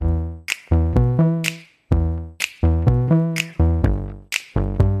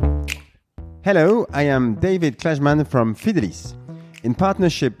Hello, I am David Klajman from Fidelis. In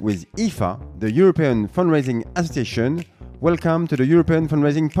partnership with IFA, the European Fundraising Association, welcome to the European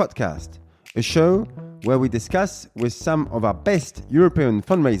Fundraising Podcast, a show where we discuss with some of our best European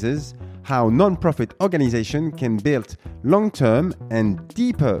fundraisers how non-profit organizations can build long-term and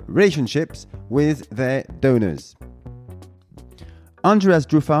deeper relationships with their donors. Andreas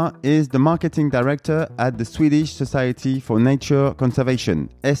Drufva is the marketing director at the Swedish Society for Nature Conservation,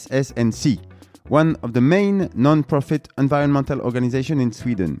 SSNC, one of the main non-profit environmental organizations in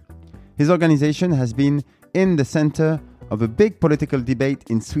Sweden. His organization has been in the center of a big political debate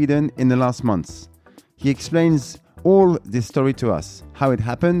in Sweden in the last months. He explains all this story to us, how it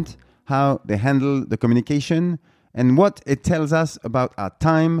happened, how they handle the communication, and what it tells us about our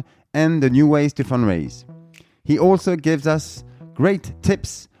time and the new ways to fundraise. He also gives us great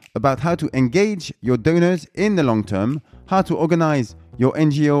tips about how to engage your donors in the long term, how to organize your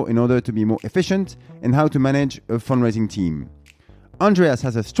NGO in order to be more efficient, and how to manage a fundraising team. Andreas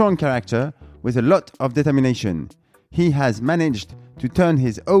has a strong character with a lot of determination. He has managed to turn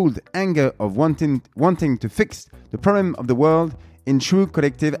his old anger of wanting to fix the problem of the world in true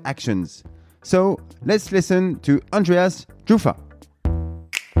collective actions. So let's listen to Andreas Drufva.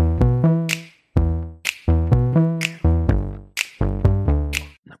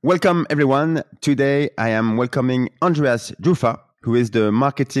 Welcome everyone. Today I am welcoming Andreas Drufva, who is the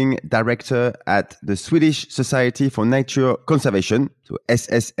marketing director at the Swedish Society for Nature Conservation, so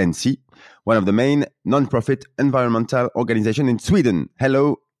SSNC, one of the main non-profit environmental organizations in Sweden.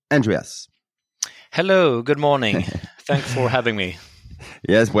 Hello, Andreas. Hello, good morning. Thanks for having me.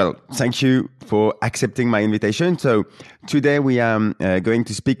 Yes, well, thank you for accepting my invitation. So today we are going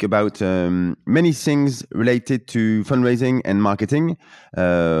to speak about many things related to fundraising and marketing.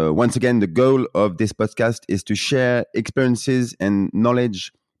 Once again, the goal of this podcast is to share experiences and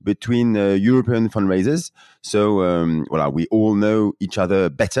knowledge between European fundraisers. So we all know each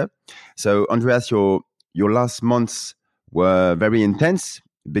other better. So Andreas, your last months were very intense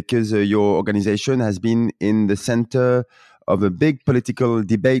because your organization has been in the center of a big political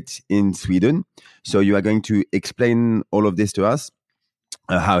debate in Sweden. So you are going to explain all of this to us,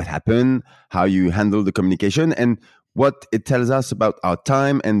 how it happened, how you handle the communication, and what it tells us about our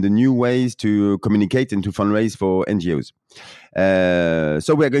time and the new ways to communicate and to fundraise for NGOs.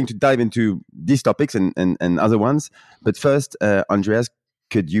 So we are going to dive into these topics and other ones. But first, Andreas,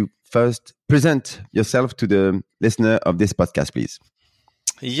 could you first present yourself to the listener of this podcast, please?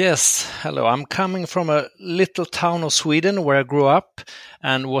 Yes, hello. I'm coming from a little town of Sweden where I grew up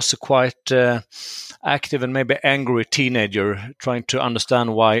and was a quite active and maybe angry teenager trying to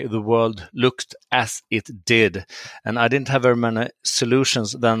understand why the world looked as it did. And I didn't have very many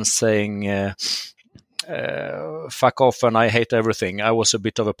solutions than saying, fuck off and I hate everything. I was a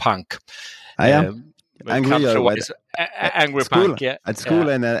bit of a punk. I am angry angry school, punk, yeah. At school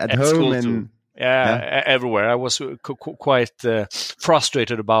and at home and... Too. Yeah, everywhere. I was quite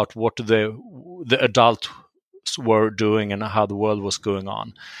frustrated about what the adults were doing and how the world was going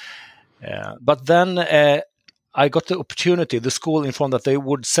on. But then I got the opportunity. The school informed that they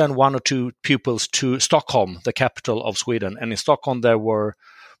would send one or two pupils to Stockholm, the capital of Sweden. And in Stockholm, there were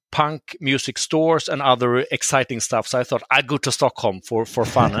punk music stores and other exciting stuff. So I thought I'd go to Stockholm for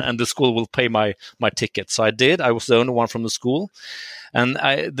fun and the school will pay my ticket. So I did. I was the only one from the school. And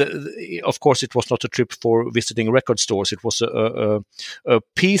of course, it was not a trip for visiting record stores. It was a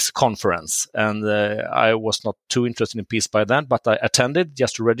peace conference. And I was not too interested in peace by then, but I attended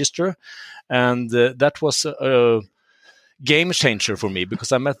just to register. And that was a game changer for me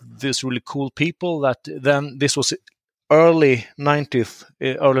because I met these really cool people that then this was early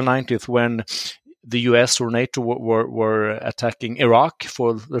 90th when the US or NATO were attacking Iraq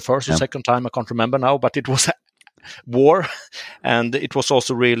for the first or second time. I can't remember now, but it was war. And it was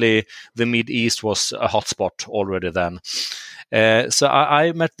also really, the Mid East was a hotspot already then. So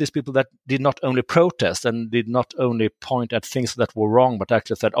I met these people that did not only protest and did not only point at things that were wrong, but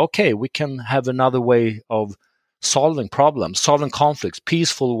actually said, okay, we can have another way of solving problems, solving conflicts,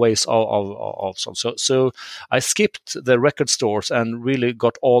 peaceful ways of solving. So I skipped the record stores and really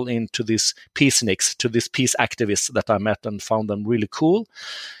got all into these peaceniks, to these peace activists that I met and found them really cool.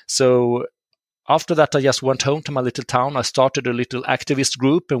 So after that, I just went home to my little town. I started a little activist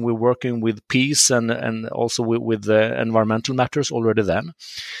group and we're working with peace and also with environmental matters already then.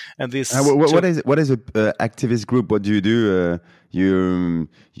 And this what is an activist group? What do you do? you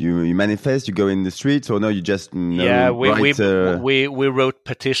manifest, you go in the streets, or no, you just we wrote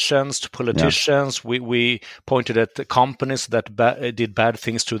petitions to politicians. Yeah. We pointed at the companies that did bad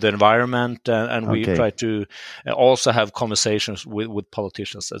things to the environment, and we tried to also have conversations with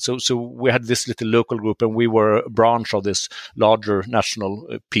politicians. So we had this little local group, and we were a branch of this larger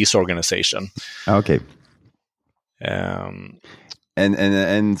national peace organization. Okay.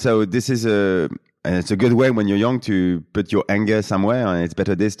 And so this is it's a good way when you're young to put your anger somewhere, and it's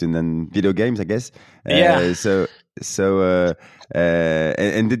better this than video games, I guess. And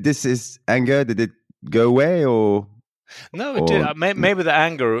did this anger, did it go away, or? No, it did. Maybe the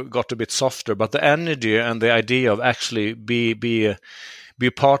anger got a bit softer, but the energy and the idea of actually be a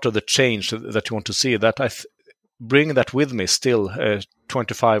part of the change that you want to see, that I bring that with me still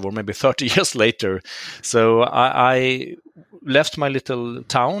 25 or maybe 30 years later. So I left my little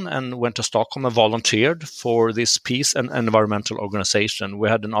town and went to Stockholm and volunteered for this peace and environmental organization. We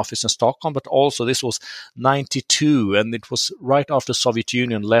had an office in Stockholm, but also this was 92, and it was right after the Soviet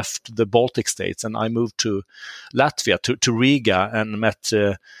Union left the Baltic states, and I moved to Latvia, to Riga, and met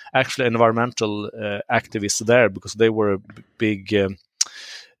actually environmental activists there, because they were a big...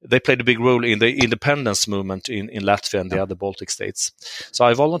 they played a big role in the independence movement in Latvia and the other Baltic states. So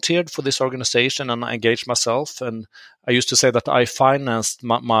I volunteered for this organization and I engaged myself. And I used to say that I financed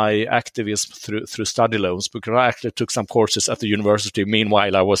my activism through study loans, because I actually took some courses at the university.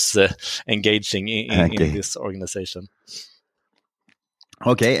 Meanwhile, I was engaging in this organization.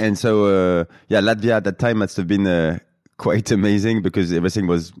 Okay, and so Latvia at that time must have been quite amazing, because everything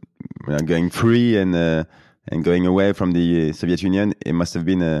was going free and going away from the Soviet Union. It must have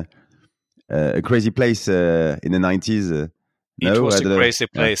been a crazy place in the 90s. It was a crazy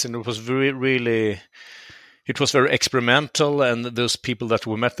place, and it was it was very experimental. And those people that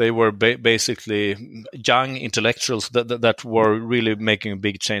we met, they were basically young intellectuals that were really making a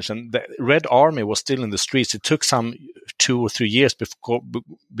big change. And the Red Army was still in the streets. It took some 2 or 3 years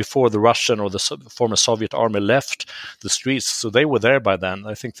before the Russian or the former Soviet army left the streets. So they were there by then.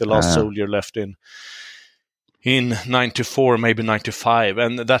 I think the last soldier left in 94, maybe 95,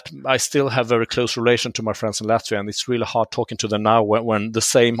 and that I still have very close relation to my friends in Latvia, and it's really hard talking to them now when the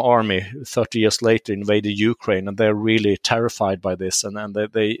same army 30 years later invaded Ukraine, and they're really terrified by this, and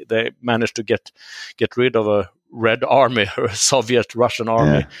they managed to get rid of a Red Army or Soviet Russian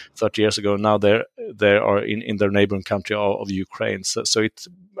army 30 years ago. Now they are in their neighboring country of Ukraine. So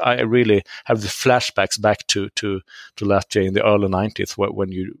I really have the flashbacks back to Latvia in the early 90s, when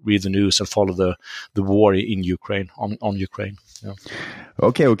you read the news and follow the war in Ukraine on Ukraine. Yeah.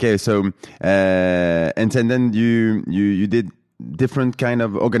 Okay. So and then you did different kind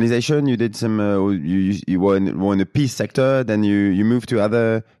of organization. You did some you were in the peace sector. Then you moved to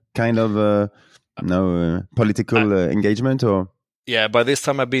other kind of political engagement, or? Yeah, by this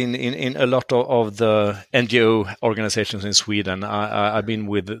time I've been in a lot of the NGO organizations in Sweden. I've been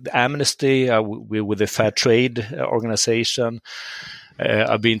with Amnesty, with the Fair Trade organization.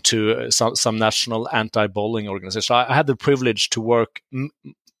 I've been to some national anti-bullying organizations. I had the privilege to work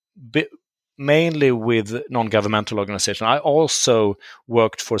mainly with non-governmental organizations. I also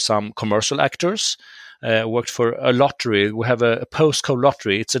worked for some commercial actors. Worked for a lottery. We have a postcode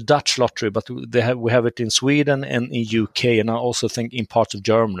lottery. It's a Dutch lottery, but we have it in Sweden and in UK, and I also think in parts of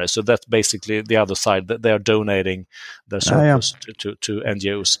Germany. So that's basically the other side, that they are donating their surplus to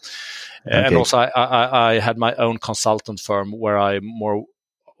NGOs. And also I had my own consultant firm where I more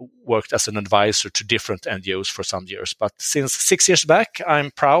worked as an advisor to different NGOs for some years. But since 6 years back,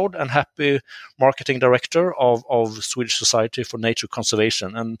 I'm proud and happy marketing director of Swedish Society for Nature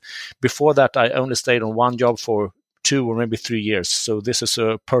Conservation. And before that, I only stayed on one job for 2 or maybe 3 years. So this is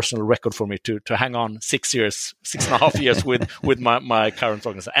a personal record for me to hang on 6.5 years with my current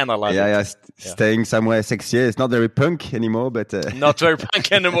organization. And I like it. Staying somewhere 6 years, not very punk anymore, but... Not very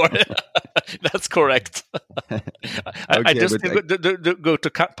punk anymore. That's correct. I just go to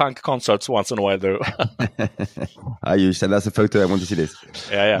punk concerts once in a while, though. You send us a photo. I want to see this.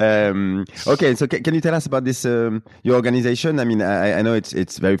 Okay, so can you tell us about this, your organization? I mean, I know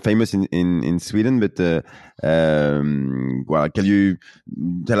it's very famous in Sweden, but can you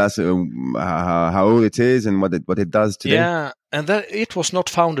tell us how old it is and what it does today? Yeah. And that it was not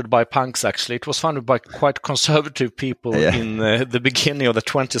founded by punks, actually. It was founded by quite conservative people in the beginning of the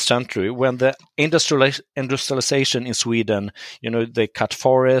 20th century, when the industrialization in Sweden, they cut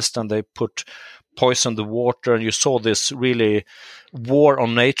forest and they poisoned the water, and you saw this really war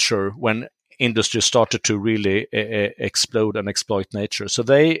on nature when industry started to really explode and exploit nature. So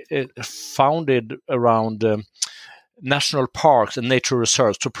they founded around national parks and nature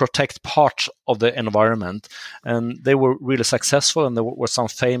reserves to protect parts of the environment. And they were really successful, and there were some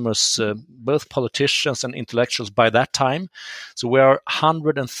famous both politicians and intellectuals by that time. So we are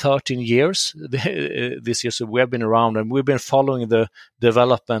 113 years this year, so we have been around, and we've been following the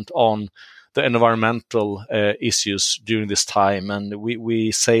development on the environmental issues during this time. And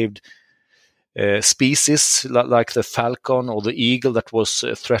we saved species like the falcon or the eagle that was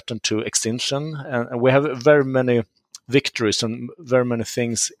threatened to extinction. And we have very many victories and very many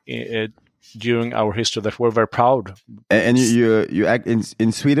things during our history that we're very proud. And you act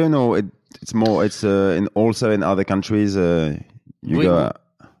in Sweden, or it's also in other countries.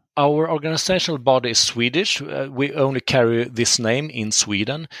 Our organizational body is Swedish. We only carry this name in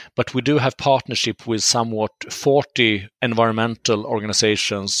Sweden, but we do have partnership with somewhat 40 environmental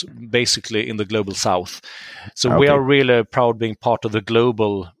organizations, basically in the global south. So we are really proud being part of the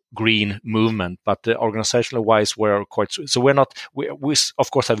global green movement, but organizational wise we're quite, so we're not, we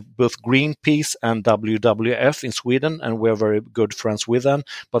of course have both Greenpeace and WWF in Sweden, and we're very good friends with them,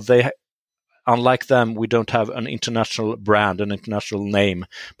 but unlike them, we don't have an international brand, an international name,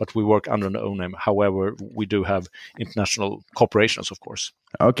 but we work under an own name. However, we do have international corporations, of course.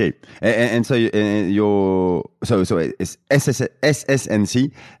 Okay, and so it's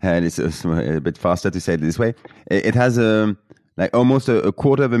SSNC, and it's a bit faster to say it this way. It has almost a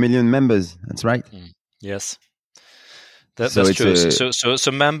 250,000 members. That's right. Yes. That's true.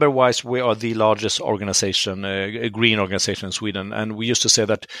 So member-wise, we are the largest organization, a green organization in Sweden. And we used to say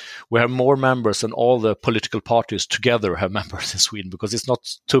that we have more members than all the political parties together have members in Sweden, because it's not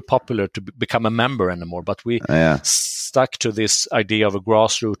too popular to become a member anymore. But we stuck to this idea of a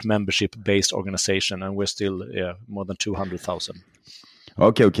grassroots membership-based organization, and we're still more than 200,000.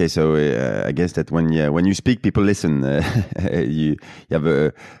 Okay. So I guess that when you speak, people listen. You have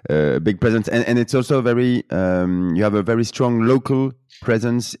a big presence, and it's also very. You have a very strong local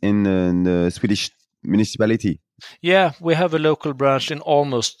presence in the Swedish municipality. Yeah, we have a local branch in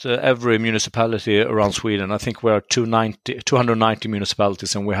almost every municipality around Sweden. I think we are 290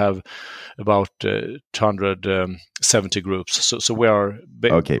 municipalities, and we have about 270 groups. So we are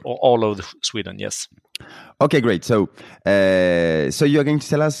all over Sweden. Yes. Okay, great. So you're going to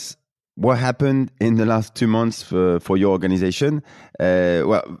tell us what happened in the last 2 months for your organization.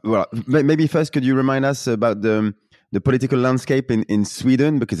 Well, maybe first, could you remind us about the political landscape in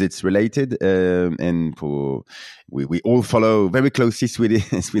Sweden, because it's related, and we all follow very closely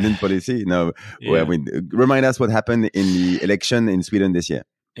Sweden policy. Remind us what happened in the election in Sweden this year.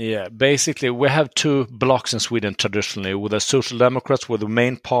 Yeah, basically we have two blocks in Sweden traditionally, with the Social Democrats were the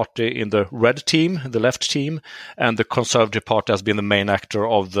main party in the red team, the left team, and the Conservative Party has been the main actor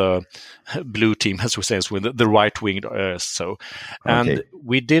of the blue team, as we say in Sweden, the right-winged. And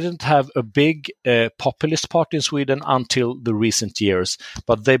we didn't have a big populist party in Sweden until the recent years,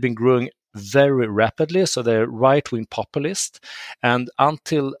 but they've been growing very rapidly, so they're right-wing populist. And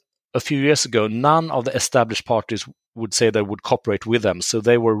until a few years ago, none of the established parties would say they would cooperate with them. So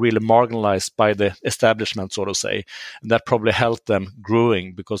they were really marginalized by the establishment, so to say. And that probably helped them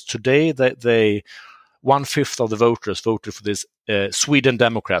growing, because today they 1/5 of the voters voted for this Sweden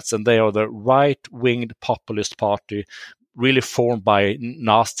Democrats, and they are the right-winged populist party, really formed by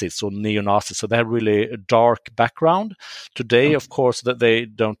Nazis or neo-Nazis. So they have really a dark background. Today, of course, that they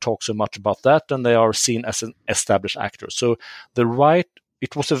don't talk so much about that, and they are seen as an established actor. So the right,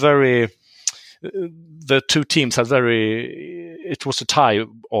 it was a very... The two teams had it was a tie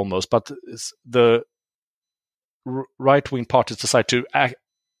almost, but the right-wing parties decided to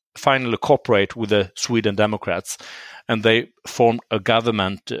finally cooperate with the Sweden Democrats, and they formed a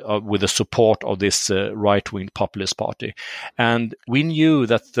government with the support of this right-wing populist party. And we knew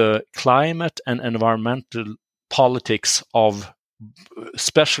that the climate and environmental politics of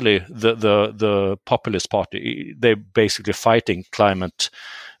especially the populist party, they're basically fighting climate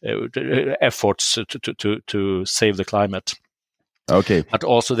efforts to save the climate. Okay. But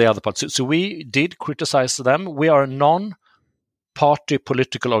also the other parts. So we did criticize them. We are a non-party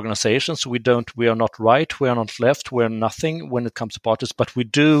political organization, so we are not right, we are not left, we are nothing when it comes to parties, but we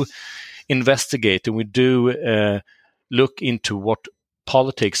do investigate, and we do look into what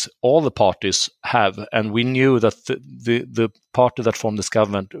politics all the parties have. And we knew that the party that formed this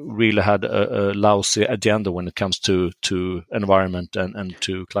government really had a lousy agenda when it comes to environment and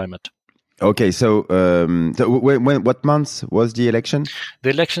to climate. Okay, so what month was the election? The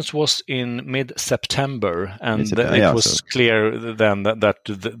elections was in mid-September, and it was clear then that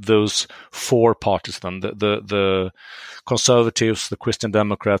those four parties, then the Conservatives, the Christian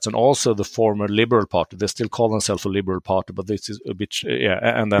Democrats, and also the former Liberal Party, they still call themselves a Liberal Party, but this is a bit,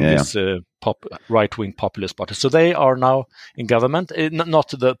 and then this right-wing populist party. So they are now in government, not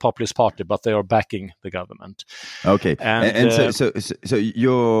the populist party, but they are backing the government. Okay, and so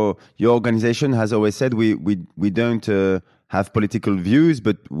your organization has always said we don't have political views,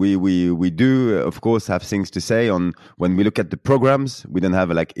 but we do of course have things to say on when we look at the programs. We don't have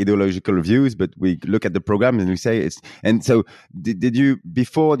like ideological views, but we look at the programs and we say it's. And so did you,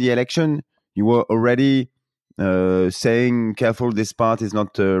 before the election, you were already saying careful, this part is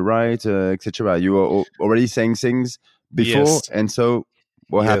not right, etc. You were already saying things before, yes. And so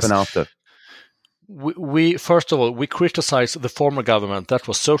what happened after? We first of all, we criticized the former government. That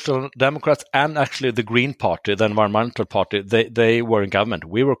was Social Democrats and actually the Green Party, the environmental party. They were in government.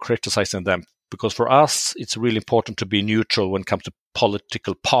 We were criticizing them because for us, it's really important to be neutral when it comes to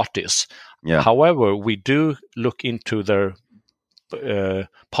political parties. Yeah. However, we do look into their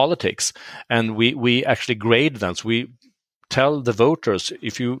politics, and we actually grade them. So we tell the voters,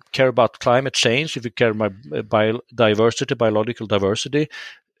 if you care about climate change, if you care about biological diversity,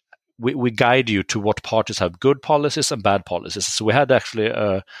 we guide you to what parties have good policies and bad policies. So we had actually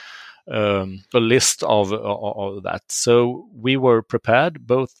a list of that. So we were prepared,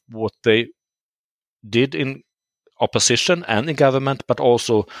 both what they did in opposition and in government, but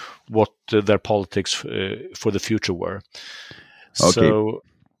also what their politics for the future were. Okay. So,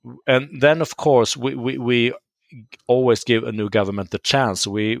 and then of course we always give a new government the chance.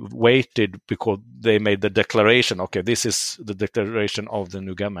 We waited because they made the declaration. Okay, this is the declaration of the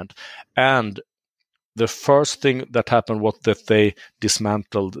new government. And the first thing that happened was that they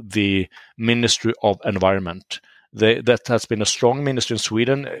dismantled the Ministry of Environment. That has been a strong ministry in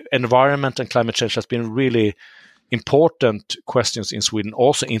Sweden. Environment and climate change has been really important questions in Sweden,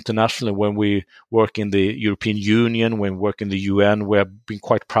 also internationally. When we work in the European Union, when we work in the UN, we have been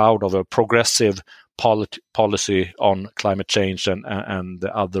quite proud of a progressive policy on climate change and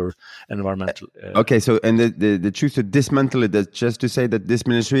the other environmental. Okay, so and the choose to dismantle it, that's just to say that this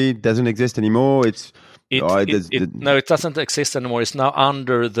ministry doesn't exist anymore. No, it doesn't exist anymore. It's now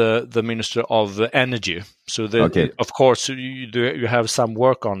under the Minister of Energy. So of course you have some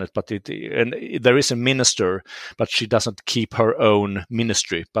work on it, but there is a minister, but she doesn't keep her own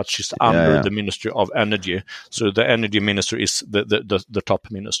ministry, but she's under the Ministry of Energy. So the energy minister is the top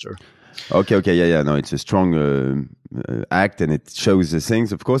minister. Okay, no, it's a strong act, and it shows the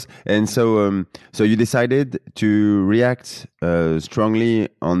things, of course. And so you decided to react strongly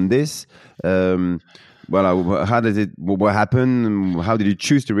on this. Well, how does it? What happened? How did you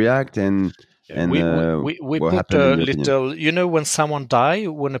choose to react? And we put a little. You know, when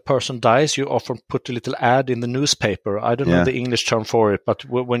when a person dies, you often put a little ad in the newspaper. I don't know the English term for it, but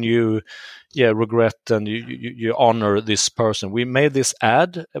when you regret and you honor this person, we made this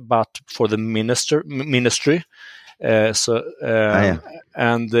ad, but for the ministry. And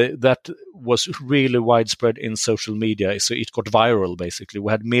that was really widespread in social media. So it got viral, basically.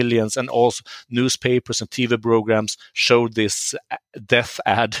 We had millions, and also newspapers and TV programs showed this death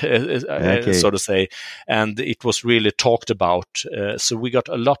ad, so to say, and it was really talked about. So we got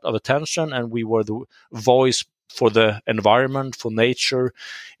a lot of attention, and we were the voice for the environment, for nature,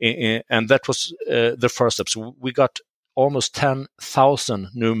 and that was the first step. So we got almost 10,000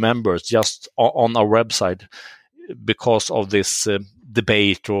 new members just on our website, because of this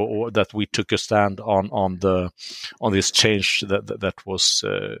debate, or that we took a stand on this change that was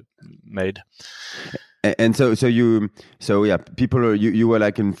made. And so people, you were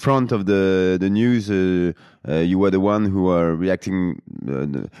like in front of the news. You were the one who are reacting.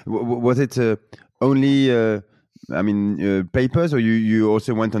 Was it only? Papers, or you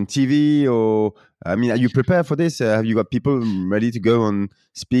also went on TV, or are you prepared for this? Have you got people ready to go and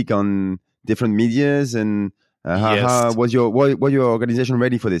speak on different medias, and how was your organization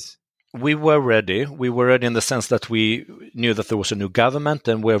ready for this? We were ready. We were ready in the sense that we knew that there was a new government,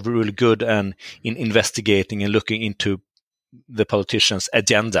 and we were really good in investigating and looking into the politicians'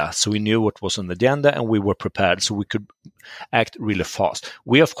 agenda. So we knew what was on the agenda, and we were prepared, so we could act really fast.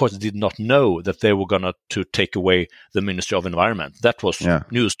 We, of course, did not know that they were going to take away the Ministry of Environment. That was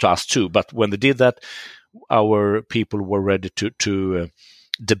news to us too. But when they did that, our people were ready to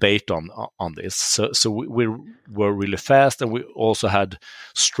debate on this. So we were really fast, and we also had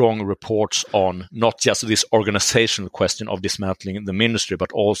strong reports on not just this organizational question of dismantling the ministry,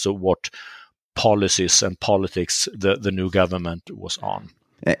 but also what policies and politics the new government was on.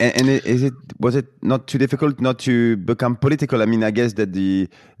 And was it not too difficult not to become political? I mean, I guess that the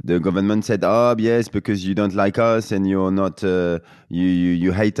government said, "Oh, yes, because you don't like us and you're not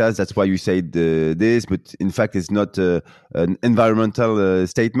you hate us. That's why you said this." But in fact, it's not an environmental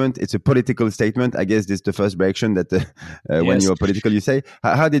statement. It's a political statement. I guess this is the first reaction that when Yes. you're political, you say.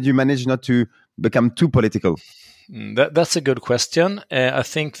 How did you manage not to become too political? That's a good question. I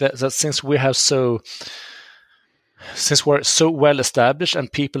think that since we're so well established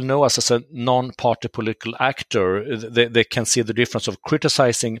and people know us as a non-party political actor, they can see the difference of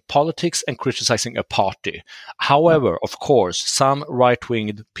criticizing politics and criticizing a party. However, of course, some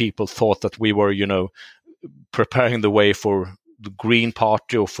right-winged people thought that we were, preparing the way for the Green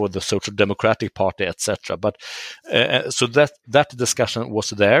Party or for the Social Democratic Party, etc. But so that discussion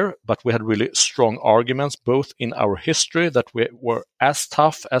was there, but we had really strong arguments, both in our history that we were as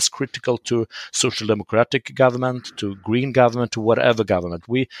tough, as critical to Social Democratic government, to Green government, to whatever government.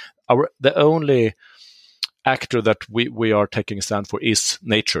 The only actor that we are taking a stand for is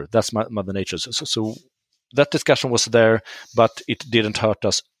nature. That's Mother Nature. So that discussion was there, but it didn't hurt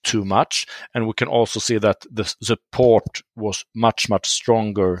us too much. And we can also see that the support was much, much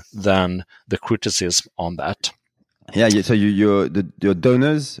stronger than the criticism on that. Yeah. So your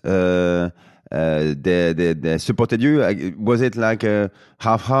donors, they supported you. Was it like a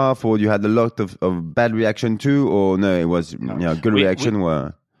half, or you had a lot of bad reaction too, or no? It was good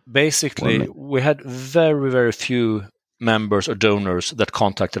reaction. Basically, we had very, very few members or donors that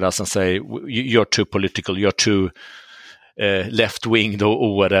contacted us and say, "You're too political. You're too left-winged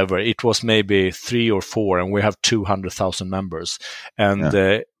or whatever." It was maybe 3 or 4, and we have 200,000 members,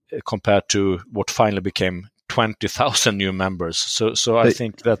 and compared to what finally became 20,000 new members. So I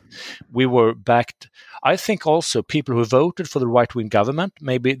think that we were backed. I think also people who voted for the right-wing government,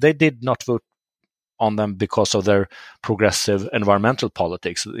 maybe they did not vote on them because of their progressive environmental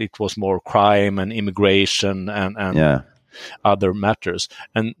politics. It was more crime and immigration and other matters.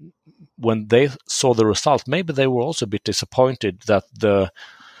 And when they saw the result, maybe they were also a bit disappointed that the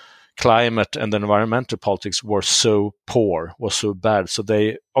climate and the environmental politics were so poor, was so bad. So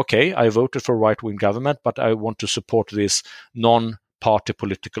I voted for right-wing government, but I want to support this non-party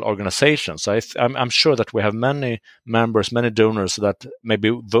political organizations. I'm sure that we have many members, many donors that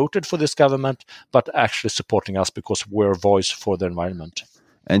maybe voted for this government, but actually supporting us because we're a voice for the environment.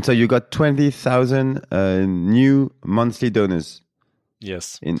 And so you got 20,000 new monthly donors.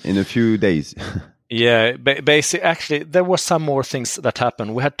 Yes. In a few days. Yeah, basically, actually, there were some more things that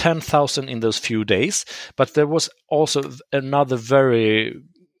happened. We had 10,000 in those few days, but there was also another very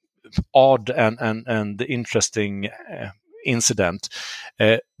odd and interesting incident.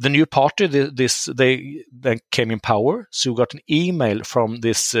 The new party, they then came in power, so we got an email from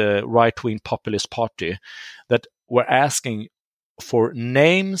this right-wing populist party that were asking for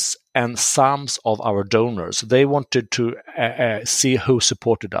names and sums of our donors. They wanted to see who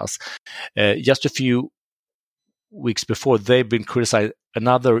supported us. Just a few weeks before, they've been criticized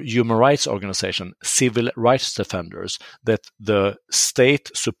another human rights organization, Civil Rights Defenders, that the state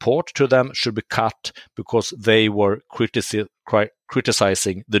support to them should be cut because they were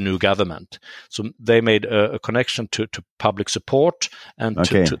criticizing the new government. So they made a connection to public support and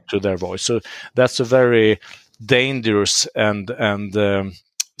to their voice. So that's a very dangerous and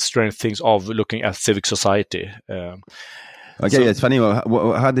strange things of looking at civic society. It's funny.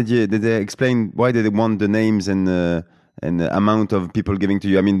 How did they explain why did they want the names and the amount of people giving to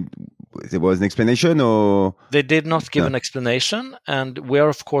you? I mean, there was an explanation, or they did not give an explanation, and we are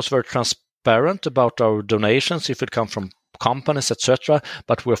of course very transparent about our donations if it comes from companies, etc.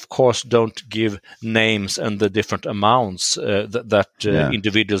 But we of course don't give names and the different amounts that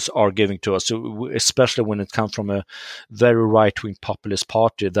individuals are giving to us. So especially when it comes from a very right-wing populist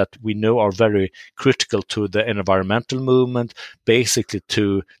party that we know are very critical to the environmental movement, basically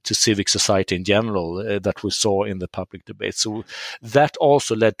to civic society in general, that we saw in the public debate. So that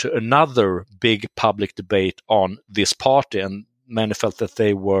also led to another big public debate on this party, and many felt that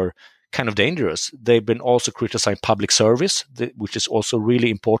they were kind of dangerous. They've been also criticizing public service, which is also really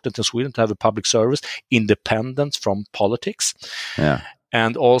important in Sweden to have a public service independent from politics. Yeah.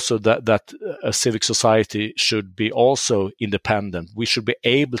 And also that a civic society should be also independent. We should be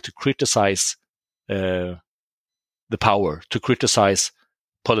able to criticize the power, to criticize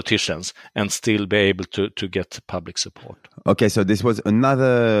politicians, and still be able to get public support. Okay, so this was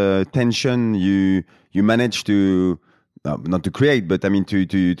another tension you managed to not to create, but I mean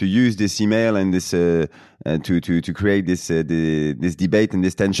to use this email and this to create this debate and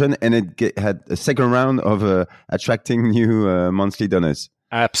this tension, and it had a second round of attracting new monthly donors.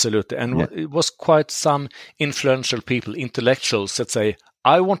 Absolutely, and it was quite some influential people, intellectuals, let's say,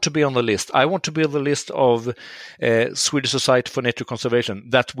 I want to be on the list. I want to be on the list of Swedish Society for Nature Conservation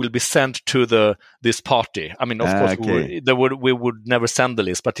that will be sent to this party. I mean, of course, okay. we would never send the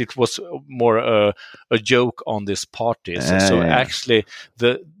list, but it was more a joke on this party. So actually,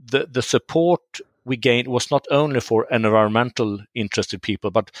 the support we gained was not only for environmental interested people,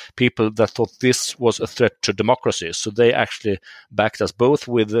 but people that thought this was a threat to democracy. So they actually backed us both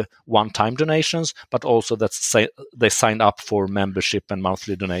with one-time donations, but also that they signed up for membership and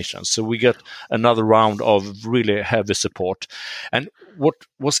monthly donations. So we got another round of really heavy support. And what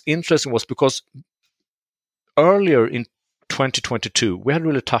was interesting was because earlier in 2022, we had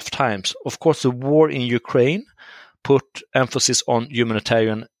really tough times. Of course, the war in Ukraine put emphasis on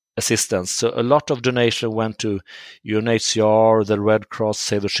humanitarian assistance. So a lot of donation went to UNHCR, the Red Cross,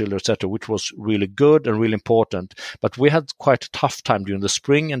 Save the Children, etc., which was really good and really important. But we had quite a tough time during the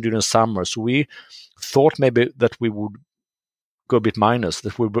spring and during the summer. So we thought maybe that we would go a bit minus,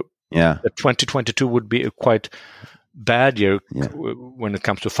 that 2022 would be a quite bad year when it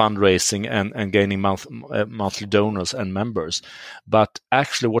comes to fundraising and gaining monthly donors and members. But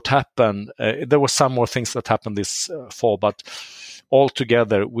actually what happened, there were some more things that happened this fall, but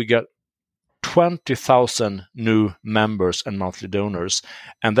altogether, we got 20,000 new members and monthly donors,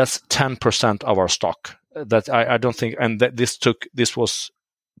 and that's 10% of our stock. That I don't think, and this was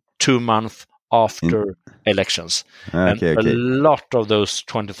 2 months after elections, and a lot of those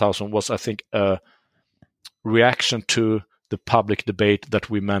 20,000 was, I think, a reaction to the public debate that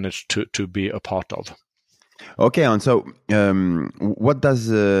we managed to be a part of. Okay, and so what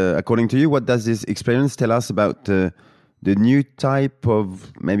does, according to you, what does this experience tell us about the new type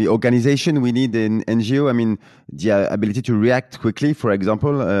of maybe organization we need in NGO? I mean, the ability to react quickly, for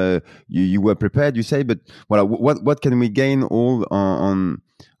example. You were prepared, you say, but what can we gain all on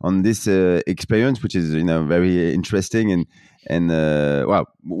this experience, which is very interesting and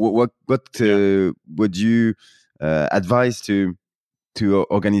what would you advise to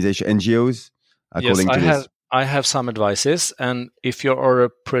organization NGOs according to this? I have some advices, and if you are a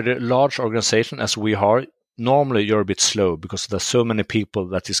pretty large organization as we are, normally you're a bit slow because there's so many people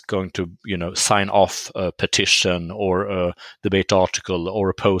that is going to, sign off a petition or a debate article or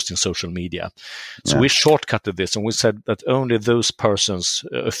a post in social media. So we shortcutted this and we said that only those persons,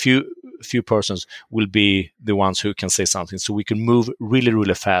 a few persons will be the ones who can say something. So we can move really,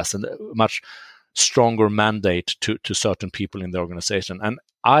 really fast and a much stronger mandate to certain people in the organization. And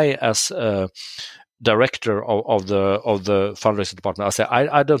I, as a director of the fundraising department, I say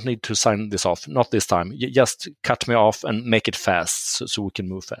I don't need to sign this off, not this time. Just cut me off and make it fast, so we can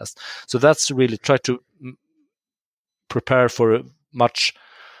move fast. So that's really try to prepare for a much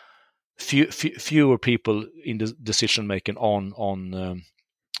fewer people in the decision making on.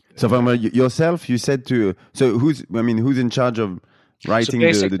 So from yourself, you said who's in charge of writing the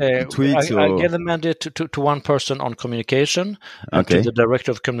tweets? I gave the mandate to one person on communication, and to the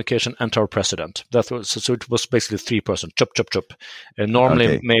director of communication, and to our president. So it was basically 3 persons. Chop. And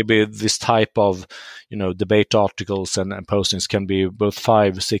normally, maybe this type of debate articles and postings can be both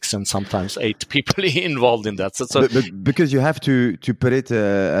 5, 6, and sometimes 8 people involved in that. So but because you have to put it,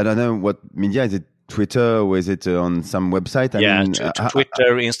 I don't know what media is it. Twitter, or is it on some website?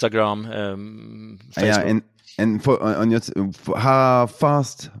 Twitter, Instagram, Facebook. Yeah, and for how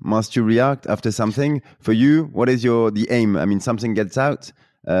fast must you react after something? For you, what is the aim? I mean, something gets out,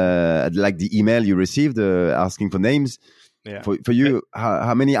 like the email you received asking for names. Yeah. For you,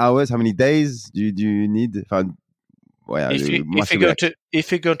 how many hours, how many days do you need?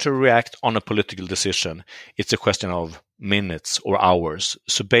 If you're going to react on a political decision, it's a question of minutes or hours.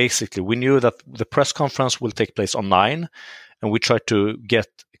 So basically, we knew that the press conference will take place on 9, and we try to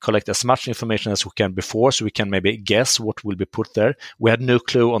collect as much information as we can before, so we can maybe guess what will be put there. We had no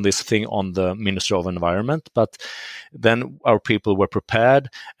clue on this thing on the Ministry of Environment, but then our people were prepared,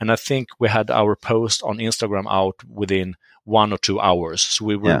 and I think we had our post on Instagram out within 1 or 2 hours. So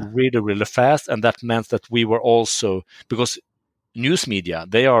we were really, really fast, and that meant that we were also, because news media,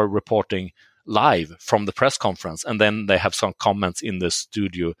 they are reporting live from the press conference, and then they have some comments in the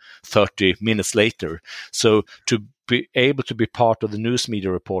studio 30 minutes later. So to be able to be part of the news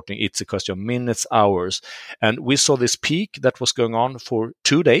media reporting, it's a question of minutes, hours. And we saw this peak that was going on for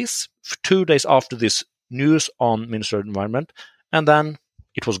 2 days, 2 days after this news on Ministry of Environment, and then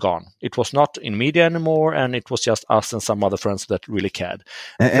it was gone. It was not in media anymore, and it was just us and some other friends that really cared.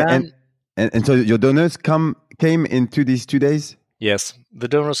 And so your donors came into these 2 days? Yes, the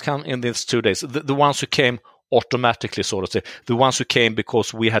donors come in these 2 days. The ones who came automatically, so to say, the ones who came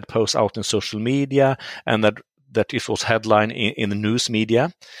because we had posts out in social media, and that that it was headline in the news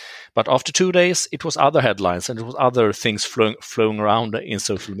media. But after 2 days, it was other headlines and it was other things flowing around in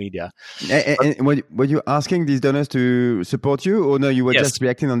social media. And were you asking these donors to support you, or no? You were Yes. just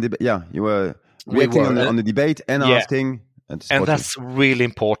reacting on the you were reacting on the debate and asking. And that's really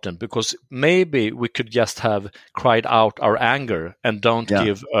important, because maybe we could just have cried out our anger and don't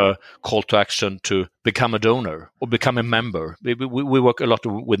give a call to action to become a donor or become a member. We work a lot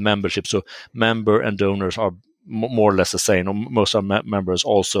with membership, so member and donors are more or less the same. Most of our members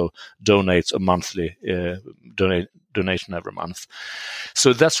also donate a monthly donation every month.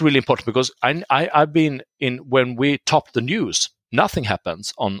 So that's really important, because I've been in when we top the news. Nothing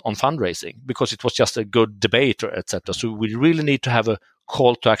happens on fundraising because it was just a good debate, or etc. So we really need to have a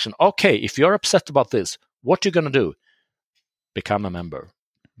call to action. Okay, if you're upset about this, what you're going to do? Become a member,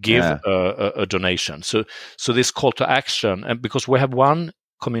 give a donation. So this call to action, and because we have one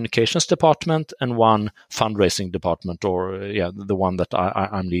communications department and one fundraising department, or the one that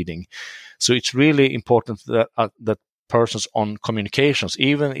I'm leading. So it's really important that persons on communications,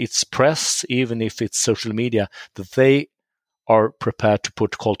 even it's press, even if it's social media, that they are prepared to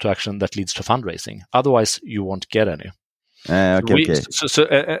put call to action that leads to fundraising. Otherwise, you won't get any.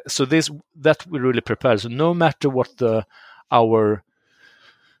 So this that we really prepare. So no matter what our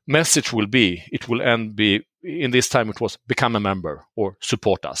message will be, it will be in this time. It was become a member or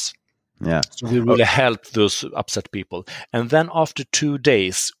support us. Yeah. So we really helped those upset people. And then after 2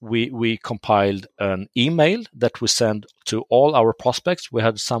 days, we compiled an email that we sent to all our prospects. We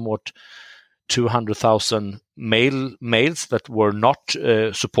had somewhat 200,000 mails that were not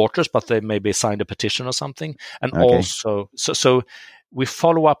supporters, but they maybe signed a petition or something. And also, so we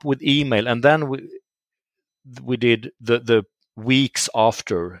follow up with email, and then we did the weeks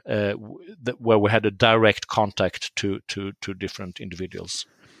after where we had a direct contact to different individuals.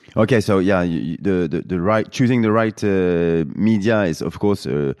 Okay, so the right choosing the right media is of course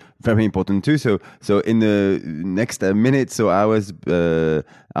very important too. So in the next minutes or hours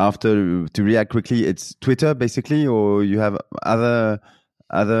after, to react quickly, it's Twitter basically, or you have other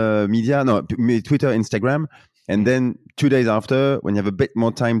media? No, Twitter, Instagram, and then 2 days after, when you have a bit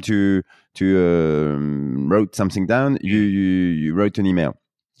more time to wrote something down, you wrote an email.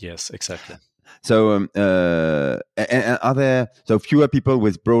 Yes, exactly. So, and are there fewer people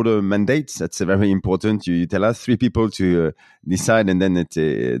with broader mandates? That's very important. You tell us 3 people to decide, and then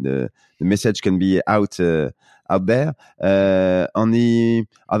the message can be out there. On the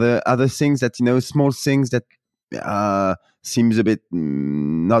other things that small things that seems a bit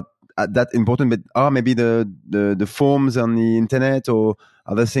not that important, but are maybe the forms on the internet or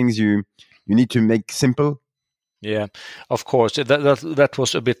other things you need to make simple. Yeah, of course. That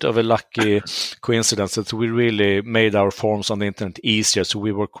was a bit of a lucky coincidence that we really made our forms on the internet easier. So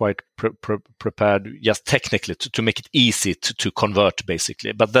we were quite prepared, just technically, to make it easy to convert,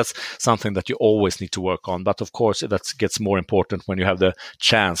 basically. But that's something that you always need to work on. But of course, that gets more important when you have the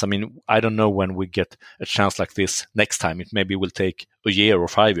chance. I mean, I don't know when we get a chance like this next time. It maybe will take a year or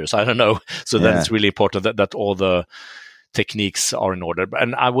 5 years. I don't know. So then it's really important that all the techniques are in order.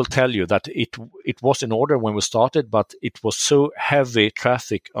 And I will tell you that it was in order when we started, but it was so heavy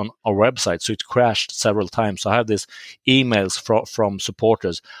traffic on our website, so it crashed several times. So I have these emails from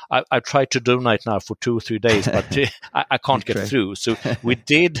supporters. I tried to donate now for 2 or 3 days, but I can't get through. So we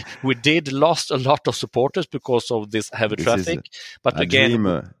did lost a lot of supporters because of this heavy traffic. But again,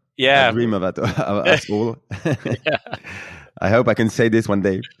 a dream of us all. I hope I can say this one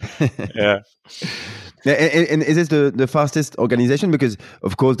day. Yeah. And is this the fastest organization? Because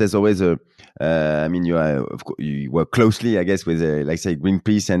of course there's always you work closely, I guess, with like say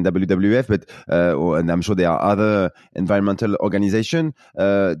Greenpeace and WWF, but and I'm sure there are other environmental organizations.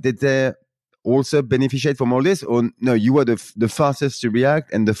 Did they also beneficiate from all this, or no? You were the fastest to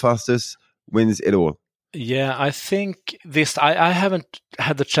react, and the fastest wins it all. Yeah, I think this. I haven't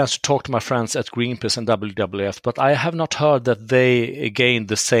had the chance to talk to my friends at Greenpeace and WWF, but I have not heard that they gained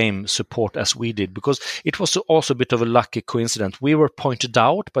the same support as we did, because it was also a bit of a lucky coincidence. We were pointed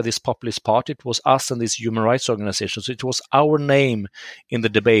out by this populist party. It was us and these human rights organizations. It was our name in the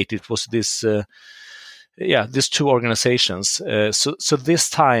debate. It was this. These 2 organizations. So this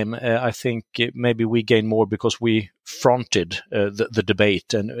time, I think maybe we gained more because we fronted the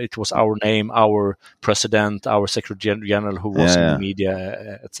debate, and it was our name, our president, our secretary general who was in the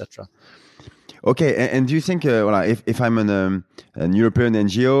media, etc. Okay, and do you think, if I'm an European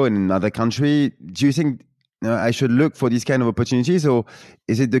NGO in another country, do you think I should look for these kind of opportunities, or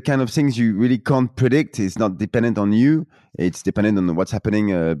is it the kind of things you really can't predict? It's not dependent on you; it's dependent on what's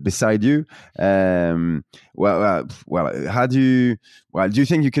happening beside you. How do you? Well, do you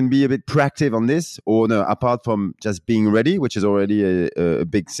think you can be a bit proactive on this, or no? Apart from just being ready, which is already a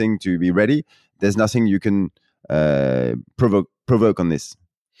big thing to be ready, there's nothing you can provoke on this.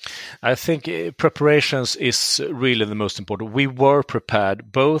 I think preparations is really the most important. We were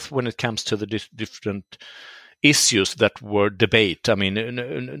prepared, both when it comes to the different issues that were debate. I mean,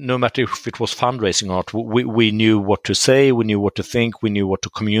 no matter if it was fundraising or not, we knew what to say, we knew what to think, we knew what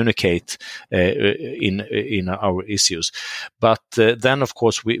to communicate in our issues. But then, of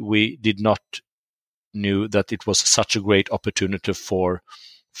course, we did not knew that it was such a great opportunity for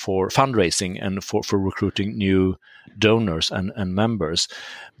fundraising and for recruiting new donors and members.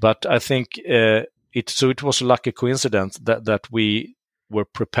 But I think it was a lucky coincidence that we were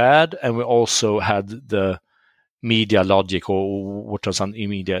prepared, and we also had the media logic, or what was on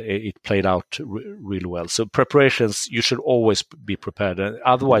media, it played out really well. So preparations, you should always be prepared.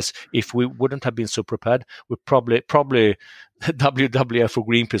 Otherwise, if we wouldn't have been so prepared, we probably WWF or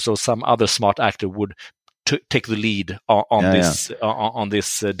Greenpeace or some other smart actor would take the lead on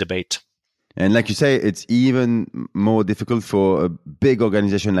this debate. And like you say, it's even more difficult for a big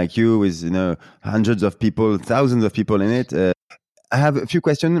organization like you, with hundreds of people, thousands of people in it. I have a few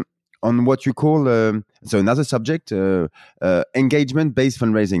questions on what you call so another subject, engagement-based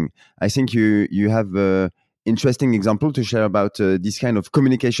fundraising. I think you have an interesting example to share about this kind of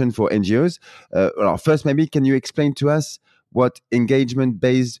communication for NGOs. Well, first, maybe can you explain to us what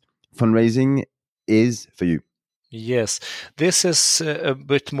engagement-based fundraising is for you? Yes, this is a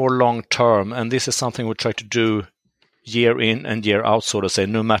bit more long term, and this is something we try to do year in and year out, so to say,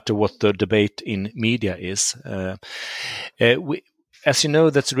 no matter what the debate in media is. As you know,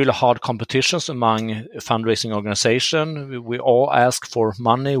 that's really hard competitions among fundraising organizations. We all ask for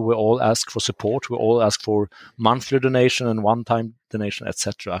money, we all ask for support, we all ask for monthly donation and one-time donation,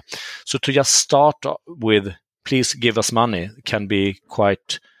 etc. So to just start with, please give us money, can be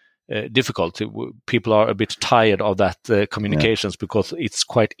quite difficult. People are a bit tired of that communications because it's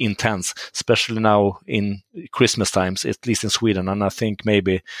quite intense, especially now in Christmas times, at least in Sweden, and I think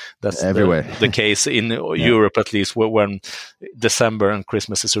maybe that's everywhere the case in Europe, at least, when December and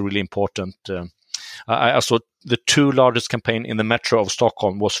Christmas is a really important. I saw the two largest campaign in the metro of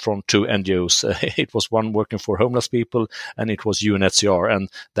Stockholm was from two NGOs. It was one working for homeless people, and it was UNHCR, and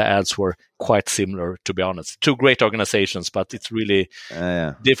the ads were quite similar, to be honest. Two great organizations, but it's really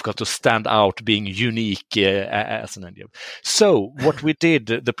difficult to stand out being unique as an NGO. So what we did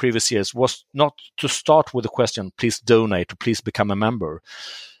the previous years was not to start with the question, please donate, please become a member,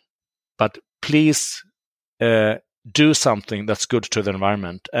 but please do something that's good to the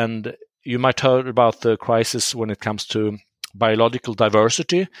environment. And you might have heard about the crisis when it comes to biological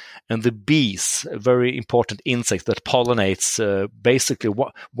diversity, and the bees, a very important insect that pollinates basically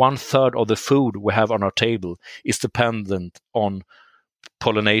 1/3 of the food we have on our table is dependent on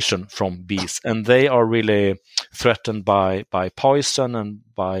pollination from bees, and they are really threatened by poison and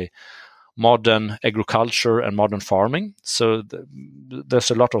by modern agriculture and modern farming. So there's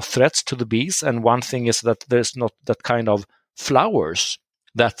a lot of threats to the bees, and one thing is that there's not that kind of flowers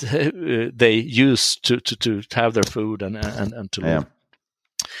that they use to have their food and to live.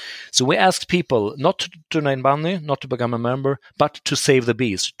 So we asked people not to donate money, not to become a member, but to save the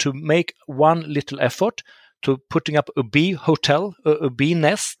bees, to make one little effort to putting up a bee hotel, a bee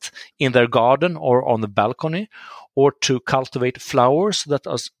nest in their garden or on the balcony, or to cultivate flowers that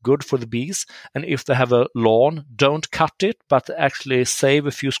are good for the bees. And if they have a lawn, don't cut it, but actually save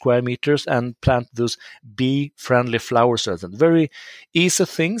a few square meters and plant those bee-friendly flowers. Very easy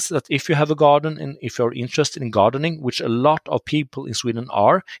things that if you have a garden and if you're interested in gardening, which a lot of people in Sweden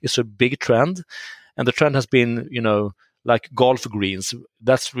are, it's a big trend. And the trend has been, like golf greens.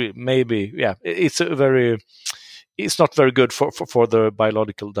 That's it's not very good for the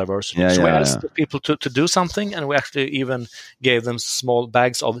biological diversity. So we asked people to do something, and we actually even gave them small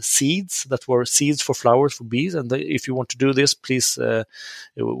bags of seeds that were seeds for flowers for bees. And if you want to do this, please,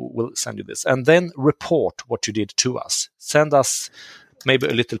 we'll send you this. And then report what you did to us. Send us maybe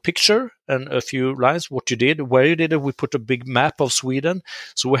a little picture and a few lines, what you did, where you did it. We put a big map of Sweden.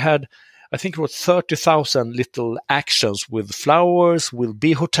 So we had, I think it was 30,000 little actions with flowers, with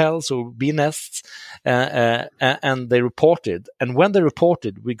bee hotels or bee nests, and they reported. And when they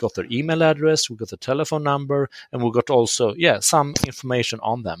reported, we got their email address, we got the telephone number, and we got also, some information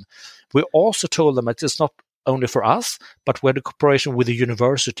on them. We also told them that it's not only for us, but we had a cooperation with the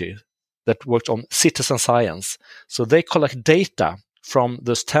university that worked on citizen science. So they collect data from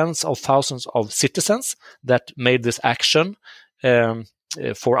those tens of thousands of citizens that made this action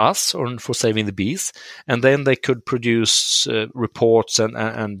for us or for saving the bees, and then they could produce reports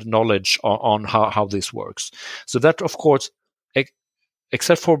and knowledge on how this works. So that, of course,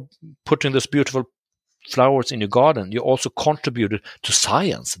 except for putting this beautiful flowers in your garden, you also contributed to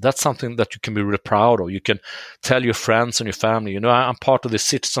science. That's something that you can be really proud of. You can tell your friends and your family, I'm part of the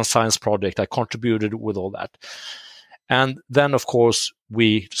citizen science project. I contributed with all that. And then, of course,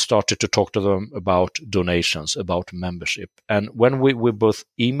 we started to talk to them about donations, about membership. And when we were both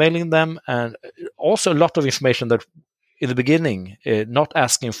emailing them, and also a lot of information that in the beginning, not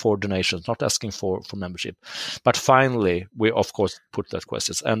asking for donations, not asking for membership. But finally, we, of course, put that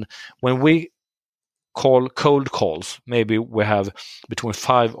questions. And when we call cold calls, maybe we have between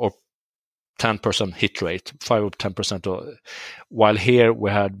 5 or 10% hit rate, 5 or 10%, while here we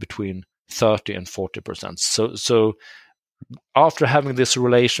had between 30 and 40%. So after having this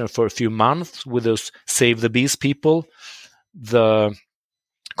relation for a few months with those Save the Bees people, the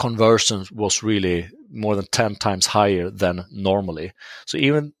conversion was really more than 10 times higher than normally. So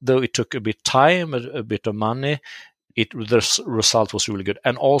even though it took a bit time, a bit of money, the result was really good.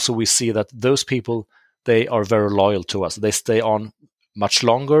 And also we see that those people, they are very loyal to us. They stay on much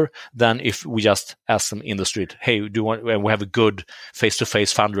longer than if we just ask them in the street, hey, do you want, and we have a good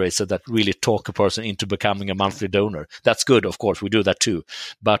face-to-face fundraiser that really talk a person into becoming a monthly donor. That's good, of course, we do that too.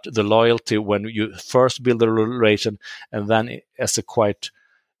 But the loyalty, when you first build a relation, and then as a quite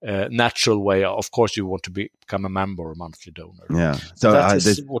natural way, of course, you want to become a member or a monthly donor. Yeah. So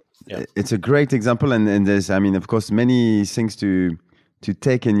it's a great example, and there's, of course, many things to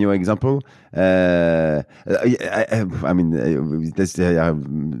take in your example. There's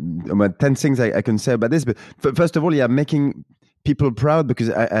about 10 things I can say about this. But first of all, making people proud, because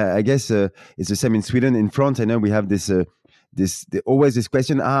I guess it's the same in Sweden. In France, I know we have this always this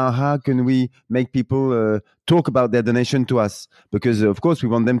question: how can we make people talk about their donation to us? Because of course we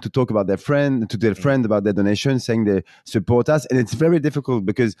want them to talk about their friend about their donation, saying they support us, and it's very difficult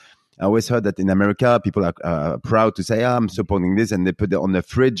because I always heard that in America, people are proud to say, I'm supporting this, and they put it on their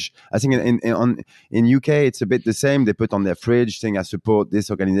fridge. I think in UK, it's a bit the same. They put on their fridge saying, I support this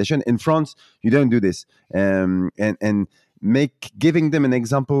organization. In France, you don't do this. And giving them an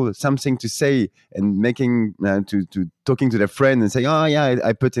example, something to say, and making to talking to their friend and say,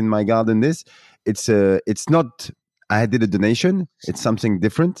 I put in my garden this. It's not, I did a donation. It's something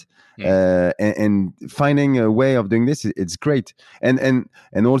different. And finding a way of doing this, it's great. And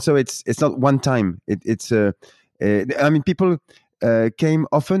also it's not one time. People came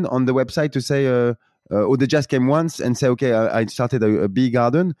often on the website to say, or they just came once and say, okay, I started a bee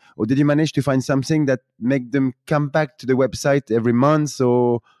garden. Or did you manage to find something that make them come back to the website every month?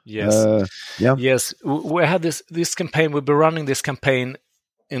 Or yes, yes, we had this campaign. We've been running this campaign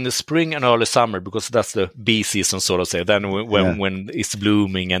in the spring and early summer, because that's the bee season, so to say. Then when it's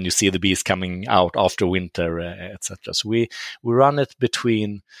blooming and you see the bees coming out after winter, etc. So we run it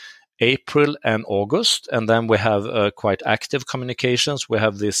between April and August, and then we have quite active communications. We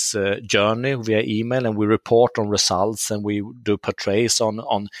have this journey via email, and we report on results, and we do portraits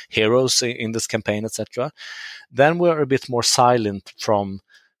on heroes in this campaign, etc. Then we're a bit more silent from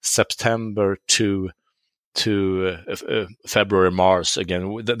September to February, March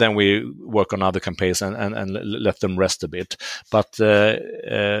again. Then we work on other campaigns and let them rest a bit. But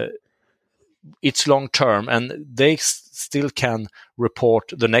it's long term, and they still can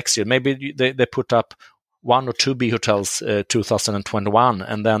report the next year. Maybe they put up 1 or 2 bee hotels 2021,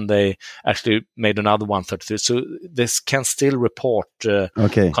 and then they actually made another 133. So this can still report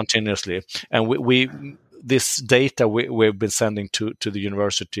continuously. And we this data we've been sending to the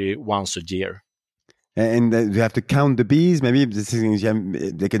university once a year. And you have to count the bees. Maybe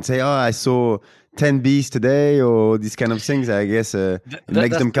they can say, I saw 10 bees today, or these kind of things. I guess it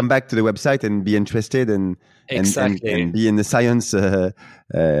makes them come back to the website and be interested and be in the science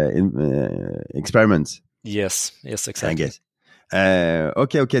experiments. Yes, exactly. I guess.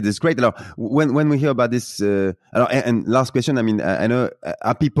 Okay, that's great. Now, when we hear about this, and last question, I know,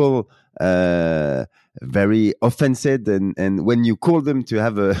 are people very offended, and when you call them to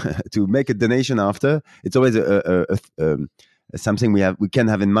have to make a donation after, it's always something we can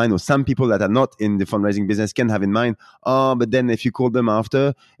have in mind, or some people that are not in the fundraising business can have in mind. But then if you call them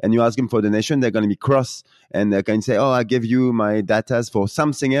after and you ask them for a donation, they're going to be cross, and they can say, I gave you my data for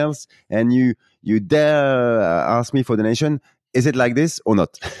something else, and you dare ask me for donation. Is it like this or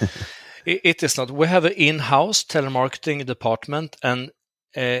not? It is not. We have an in-house telemarketing department, and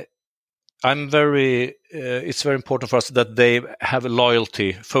I'm very. It's very important for us that they have a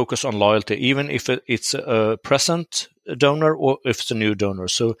loyalty, focus on loyalty, even if it's a present donor or if it's a new donor.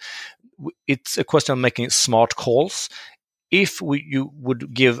 So it's a question of making smart calls. If you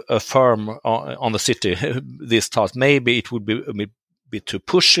would give a firm on the city this task, maybe it would be a bit too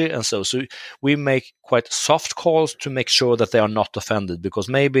pushy, and so we make quite soft calls to make sure that they are not offended, because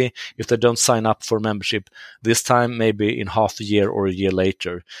maybe if they don't sign up for membership this time, maybe in half a year or a year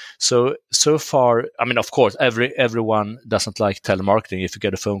later. So far, I mean, of course, everyone doesn't like telemarketing if you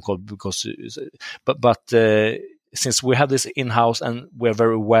get a phone call, because but since we have this in-house and we're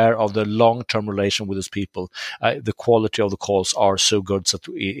very aware of the long-term relation with these people, the quality of the calls are so good that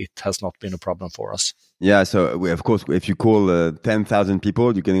it has not been a problem for us. Yeah, so of course, if you call 10,000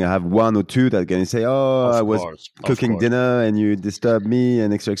 people, you're going to have one or two that are going to say, "Oh, I was cooking dinner and you disturbed me,"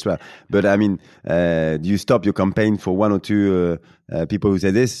 and extra. But I mean, do you stop your campaign for one or two people who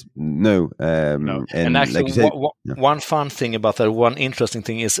say this? No. No. And actually, like you say, one fun thing about that, one interesting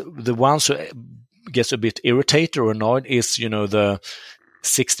thing is the ones who gets a bit irritated or annoyed is, the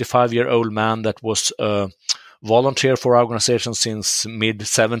 65-year-old man that was volunteer for our organization since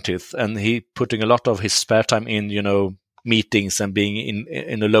mid-70s, and he putting a lot of his spare time in, meetings and being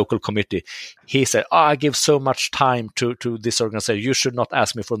in a local committee. He said, I give so much time to this organization. You should not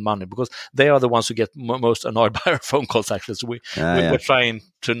ask me for money, because they are the ones who get most annoyed by our phone calls, actually. So we're trying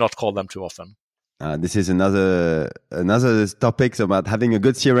to not call them too often. This is another topic about having a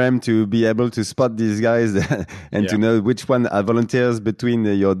good CRM to be able to spot these guys and to know which one are volunteers between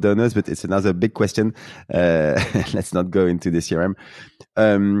your donors. But it's another big question. Let's not go into the CRM.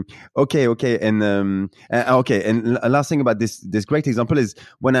 Okay. And last thing about this great example is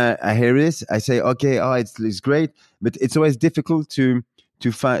when I hear this, I say, okay, it's great, but it's always difficult to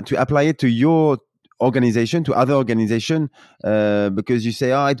apply it to your organization, to other organization, because you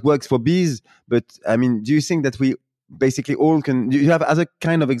say, it works for bees, but I mean, do you think that we basically all can? Do you have other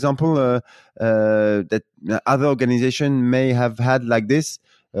kind of example that other organization may have had like this,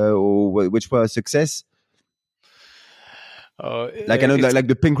 or which were a success? Like I know, like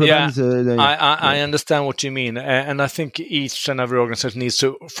the pink ribbons. I understand what you mean, and I think each and every organization needs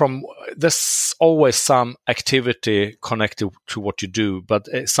to. There's always some activity connected to what you do, but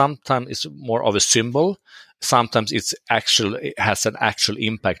sometimes it's more of a symbol. Sometimes it has an actual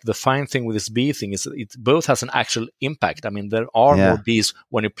impact. The fine thing with this bee thing is that it both has an actual impact. I mean, there are more bees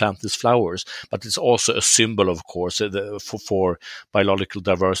when you plant these flowers, but it's also a symbol, of course, for biological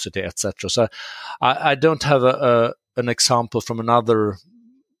diversity, etc. So I don't have an example from another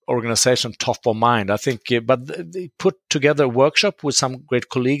organization top of mind, I think, but they put together a workshop with some great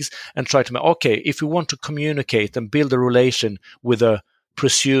colleagues and try to make, okay, if you want to communicate and build a relation with a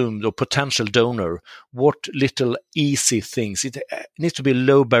presumed or potential donor, what little easy things. It needs to be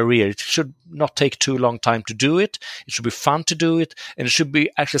low barrier. It should not take too long time to do it. It should be fun to do it, and it should be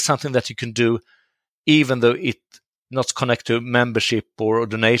actually something that you can do even though it not connect to membership or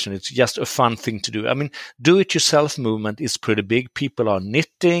donation. It's just a fun thing to do. I mean, do-it-yourself movement is pretty big. People are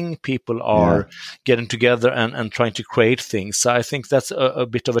knitting, people are getting together and trying to create things. So I think that's a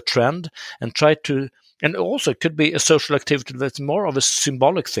bit of a trend, and also it could be a social activity that's more of a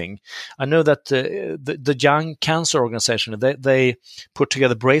symbolic thing. I know that the Young Cancer Organization, they put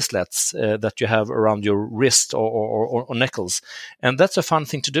together bracelets that you have around your wrist or knuckles. And that's a fun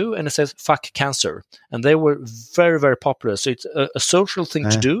thing to do. And it says, fuck cancer. And they were very, very popular. So it's a social thing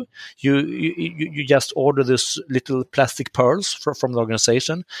to do. You just order this little plastic pearls from the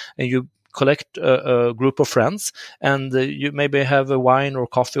organization, and you collect a group of friends, and you maybe have a wine or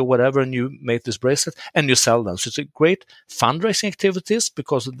coffee or whatever, and you make this bracelet and you sell them. So it's a great fundraising activities,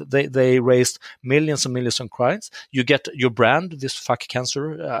 because they raised millions and millions of crowns. You get your brand, this fuck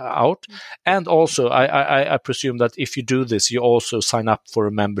cancer, out. And also I presume that if you do this, you also sign up for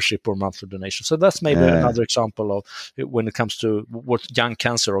a membership or monthly donation. So that's maybe another example of when it comes to what Young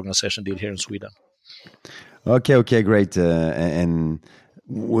Cancer Organization did here in Sweden. Okay, great. And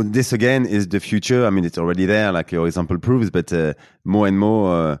well, this again is the future. I mean, it's already there, like your example proves. But more and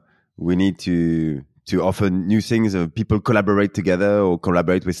more, we need to offer new things. People collaborate together or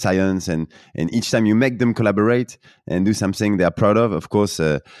collaborate with science, and each time you make them collaborate and do something they are proud of course,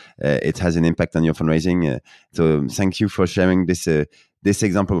 it has an impact on your fundraising. So thank you for sharing this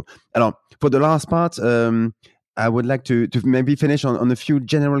example. Alors, for the last part, I would like to maybe finish on a few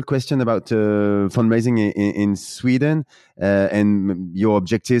general questions about fundraising in Sweden and your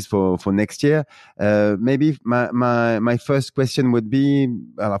objectives for next year. Maybe my first question would be,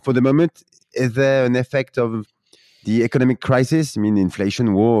 for the moment, is there an effect of the economic crisis? I mean,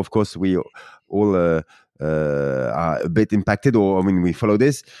 inflation, war, of course, we all are a bit impacted, or I mean, we follow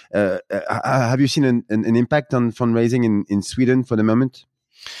this. Have you seen an impact on fundraising in Sweden for the moment?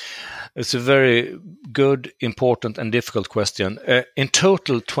 It's a very good, important, and difficult question. In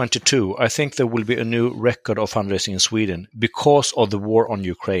total, 22, I think there will be a new record of fundraising in Sweden because of the war on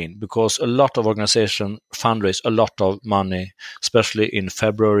Ukraine, because a lot of organizations fundraise a lot of money, especially in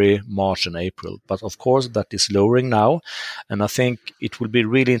February, March, and April. But of course, that is lowering now. And I think it will be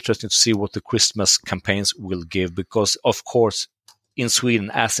really interesting to see what the Christmas campaigns will give, because, of course, in Sweden,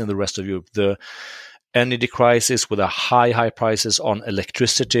 as in the rest of Europe, the energy crisis with a high prices on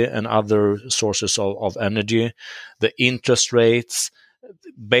electricity and other sources of energy, the interest rates,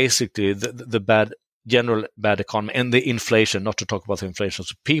 basically the general bad economy, and the inflation, not to talk about the inflation.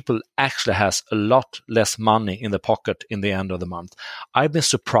 So people actually has a lot less money in the pocket in the end of the month. I've been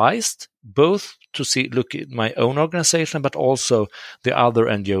surprised both to look at my own organization, but also the other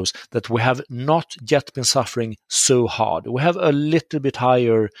NGOs, that we have not yet been suffering so hard. We have a little bit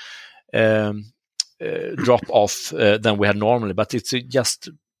higher drop off than we had normally, but it's just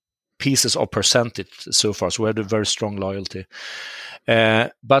pieces of percentage so far. So we had a very strong loyalty.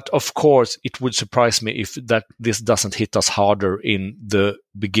 But of course, it would surprise me if this doesn't hit us harder in the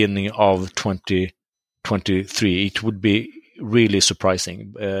beginning of 2023. It would be really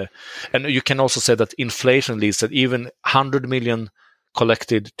surprising. And you can also say that inflation leads that even 100 million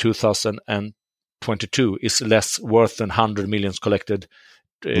collected 2022 is less worth than 100 million collected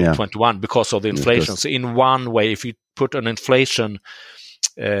 21 because of the inflation. So in one way, if you put an inflation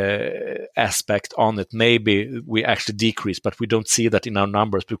aspect on it, maybe we actually decrease, but we don't see that in our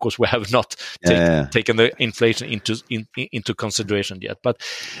numbers because we have not taken the inflation into consideration yet. But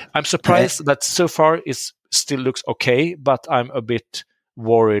I'm surprised that so far it still looks okay, but I'm a bit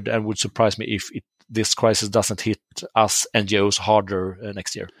worried and would surprise me if this crisis doesn't hit us NGOs harder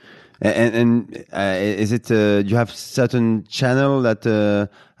next year. And is it you have certain channel that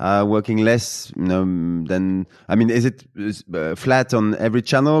are working less than? I mean, is it flat on every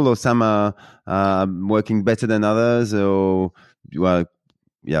channel, or some are working better than others, or I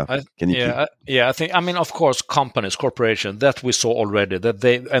think. I mean, of course, corporations that we saw already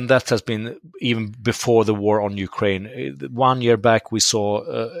and that has been even before the war on Ukraine. 1 year back, we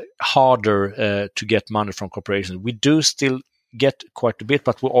saw harder to get money from corporations. We do still get quite a bit,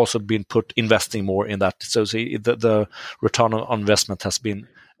 but we've also been investing more in that. So the return on investment has been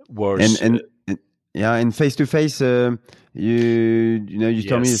worse. And face to face, you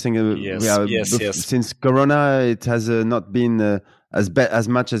told me you think since Corona, it has not been as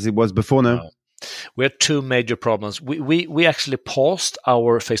much as it was before now. We had two major problems. We actually paused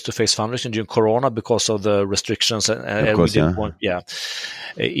our face-to-face fundraising during Corona because of the restrictions, and we didn't want.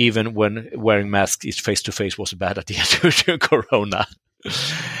 Even when wearing masks, face-to-face was a bad idea during Corona,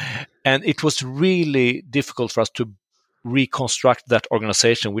 and it was really difficult for us to reconstruct that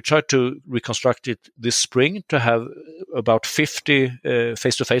organization. We tried to reconstruct it this spring to have about 50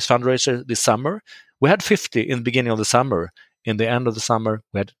 face-to-face fundraisers this summer. We had 50 in the beginning of the summer. In the end of the summer,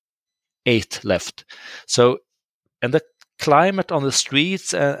 we had 8 left. So, and the climate on the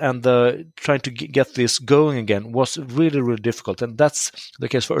streets and the trying to get this going again was really, really difficult. And that's the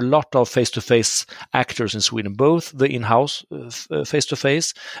case for a lot of face-to-face actors in Sweden, both the in-house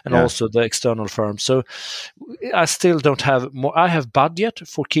face-to-face and also the external firms. So I still don't have more. I have budget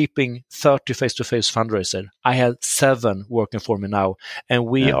for keeping 30 face-to-face fundraisers. I have 7 working for me now. And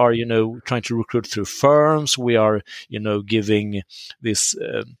we are, trying to recruit through firms. We are, giving this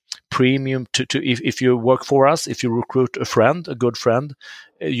premium to if you work for us, if you recruit a good friend,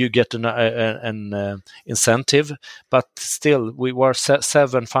 you get an incentive. But still, we were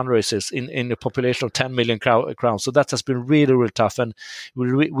 7 fundraisers in a population of 10 million crowns. So that has been really, really tough, and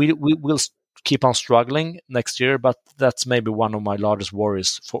we will keep on struggling next year. But that's maybe one of my largest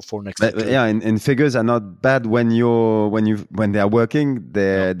worries for next year. Yeah, and figures are not bad when they are working.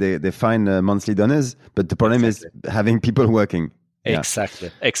 They find monthly donors, but the problem is having people working.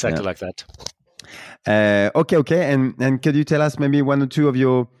 Exactly like that. Okay. And could you tell us maybe 1 or 2 of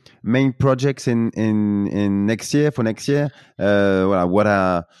your main projects in next year? For next year, what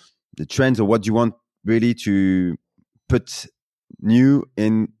are the trends, or what do you want really to put new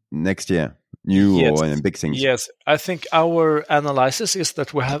in next year? Or big things? Yes, I think our analysis is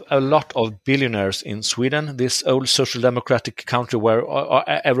that we have a lot of billionaires in Sweden, this old social democratic country where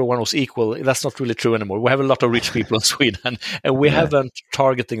everyone was equal. That's not really true anymore. We have a lot of rich people in Sweden, and we haven't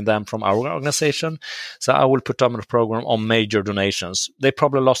targeting them from our organization. So I will put them in a program on major donations. They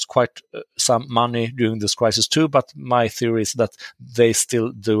probably lost quite some money during this crisis too, but my theory is that they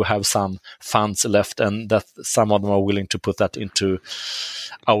still do have some funds left, and that some of them are willing to put that into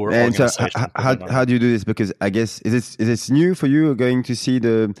our organization. of their money. How do you do this? Because I guess is this new for you going to see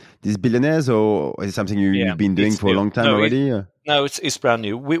these billionaires, or is it something you've been doing for a long time already? No, it's brand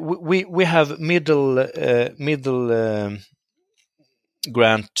new. We have middle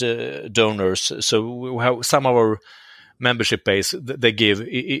grant donors. So we have some of our membership base. They give,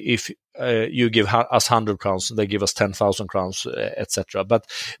 if you give us 100 crowns, they give us 10,000 crowns, etc. But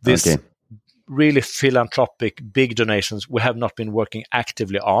this really philanthropic big donations we have not been working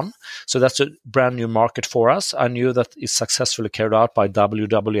actively on. So that's a brand new market for us. I knew that it's successfully carried out by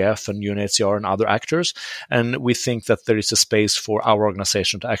WWF and UNHCR and other actors. And we think that there is a space for our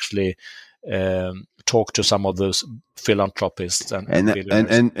organization to actually talk to some of those philanthropists and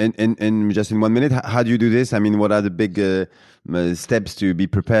just in 1 minute, how do you do this? I mean, what are the big steps to be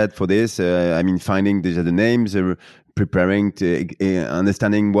prepared for this? I mean, finding the names, preparing to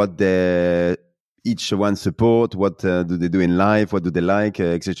understanding what each one support, what do they do in life, what do they like,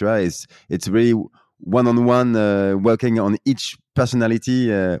 etc. It's really one-on-one, working on each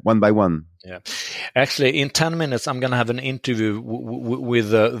personality one by one. Yeah, actually, in 10 minutes, I'm going to have an interview with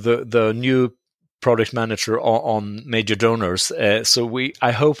the new product manager on major donors. So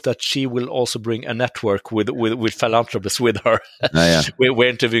I hope that she will also bring a network with philanthropists with her. We're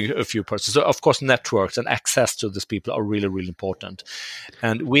interviewing a few persons. So of course, networks and access to these people are really, really important.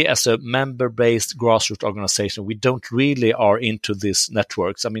 And we, as a member-based grassroots organization, we don't really are into these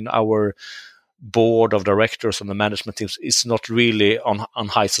networks. I mean, our board of directors and the management teams is not really on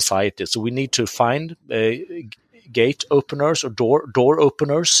high society. So we need to find gate openers or door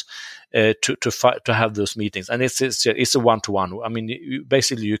openers to have those meetings. And it's a one-to-one. I mean,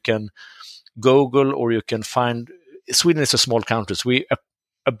 basically you can Google or you can find. Sweden is a small country, so we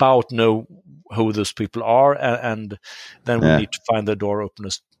about know who those people are, and then we need to find the door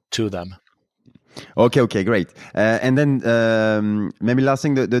openers to them. Okay, great. And then maybe last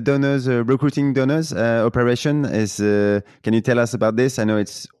thing, the donors, recruiting donors operation is. Can you tell us about this? I know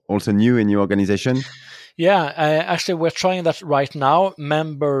it's also new in your organization. Yeah, actually, we're trying that right now.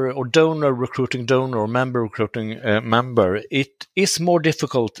 Member or donor recruiting donor or member recruiting member. It is more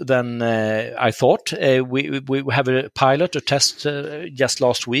difficult than I thought. We have a pilot, a test just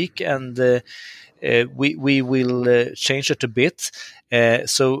last week, and we will change it a bit.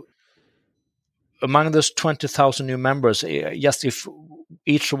 So among those 20,000 new members, just if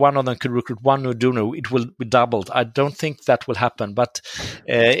each one of them could recruit one new donor, it will be doubled. I don't think that will happen, but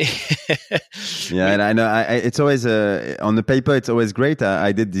yeah, and I know it's always on the paper. It's always great.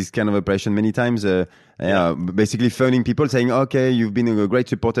 I did this kind of operation many times. Basically phoning people saying, okay, you've been a great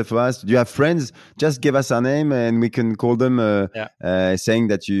supporter for us. Do you have friends? Just give us our name and we can call them, saying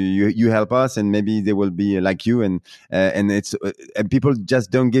that you help us, and maybe they will be like you. And it's and people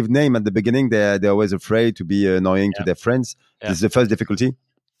just don't give name at the beginning. They're always afraid to be annoying to their friends. This is the first difficulty.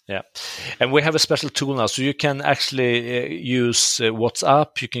 Yeah, and we have a special tool now, so you can actually use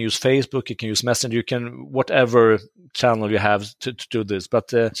WhatsApp, you can use Facebook, you can use Messenger, you can whatever channel you have to do this.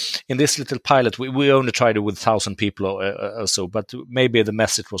 But in this little pilot, we only tried it with 1,000 people or so, but maybe the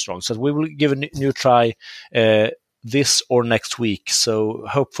message was wrong. So we will give a new try this or next week. So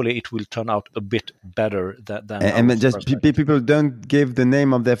hopefully it will turn out a bit better than. And just people don't give the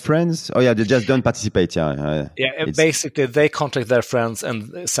name of their friends. Oh yeah, they just don't participate. Basically they contact their friends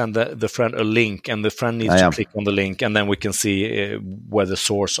and send the friend a link, and the friend needs to click on the link, and then we can see where the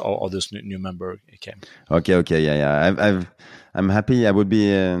source of this new member came. Okay. I'm happy. I would be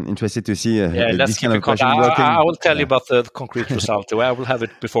interested to see this kind of question working. I will tell you about the concrete result. I will have it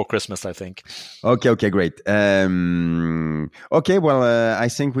before Christmas, I think. Okay, great. Okay, well, I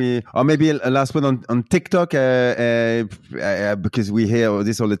think or maybe a last one on TikTok, because we hear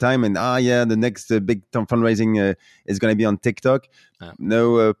this all the time. And the next big fundraising is going to be on TikTok.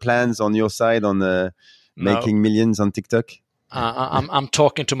 No plans on your side on making millions on TikTok? I'm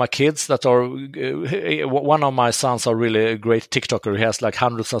talking to my kids that are. One of my sons are really a great TikToker. He has like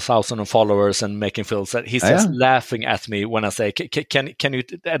hundreds of thousands of followers and making films. He's just laughing at me when I say, "Can you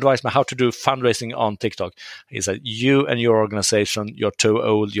advise me how to do fundraising on TikTok?" He said, "You and your organization, you're too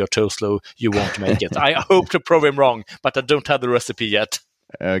old, you're too slow, you won't make it." I hope to prove him wrong, but I don't have the recipe yet.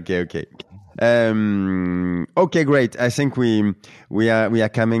 Okay. Okay, great. I think we are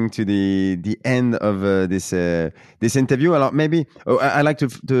coming to the end of this interview. Maybe I like to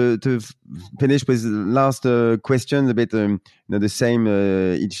finish with last questions a bit the same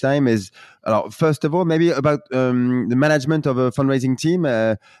each time. Is first of all maybe about the management of a fundraising team.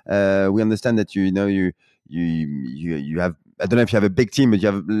 We understand that you have. I don't know if you have a big team, but you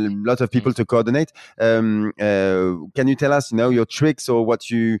have a lot of people to coordinate. Can you tell us, your tricks or what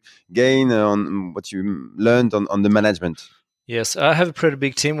you gain on what you learned on the management? Yes, I have a pretty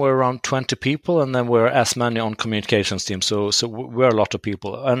big team. We're around 20 people, and then we're as many on communications team. So we're a lot of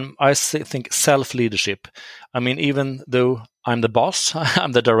people. And I think self-leadership. I mean, even though I'm the boss,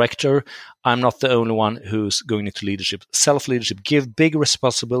 I'm the director, I'm not the only one who's going into leadership. Self-leadership, give big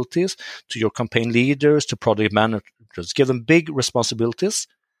responsibilities to your campaign leaders, to project managers. Give them big responsibilities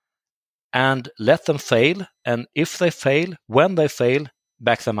and let them fail. And if they fail, when they fail,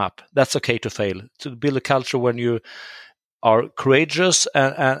 back them up. That's okay to fail. To build a culture when you are courageous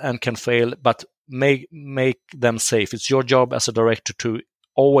and can fail, but make them safe. It's your job as a director to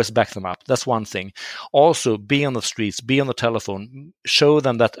always back them up. That's one thing. Also, be on the streets, be on the telephone. Show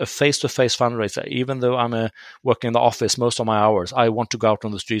them that a face-to-face fundraiser, even though I'm working in the office most of my hours, I want to go out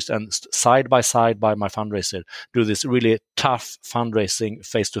on the streets and side by my fundraiser, do this really tough fundraising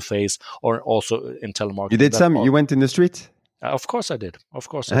face-to-face, or also in telemarketing. You did you went in the street? Of course I did.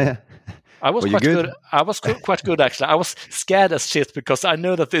 Yeah. I was quite good. I was quite good, actually. I was scared as shit because I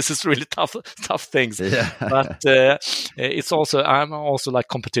know that this is really tough things. Yeah. But I'm also like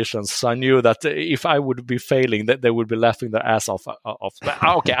competitions, so I knew that if I would be failing, that they would be laughing their ass off. But,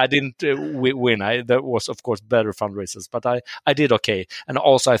 okay, I didn't win. There was, of course, better fundraisers, but I did okay. And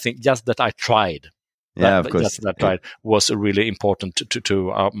also, I think just that I tried. Yeah, of course. That was really important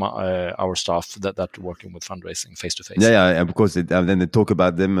to our staff that working with fundraising face to face. Yeah, of course. Then they talk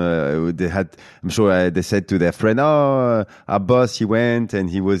about them. They had, I'm sure, they said to their friend, "Oh, our boss, he went and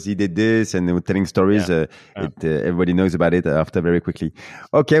he did this," and they were telling stories. Everybody knows about it after very quickly.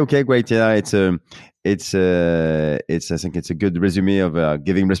 Okay, great. Yeah, it's I think it's a good resume of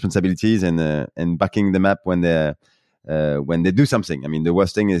giving responsibilities and backing them up when they do something. I mean, the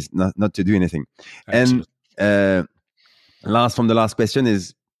worst thing is not to do anything. Absolutely. And the last question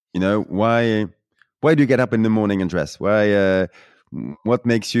is, why do you get up in the morning and dress? Why? What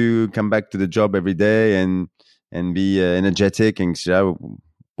makes you come back to the job every day and be energetic? And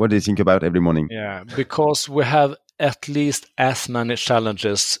what do you think about every morning? Yeah, because we have at least as many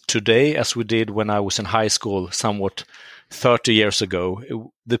challenges today as we did when I was in high school, somewhat 30 years ago.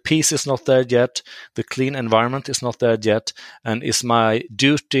 The peace is not there yet. The clean environment is not there yet. And it's my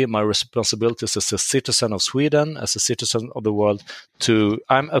duty, my responsibilities as a citizen of Sweden, as a citizen of the world,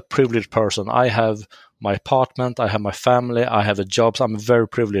 I'm a privileged person. I have my apartment, I have my family, I have a job. So I'm very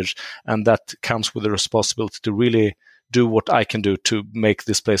privileged. And that comes with the responsibility to really do what I can do to make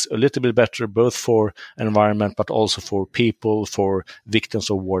this place a little bit better, both for environment, but also for people, for victims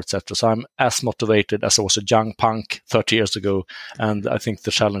of war, etc. So I'm as motivated as I was a young punk 30 years ago, and I think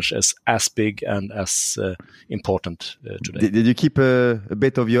the challenge is as big and as important today. Did you keep a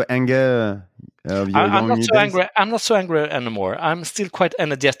bit of your anger? I'm not so angry. I'm not so angry anymore. I'm still quite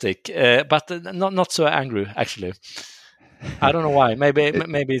energetic, but not so angry actually. I don't know why.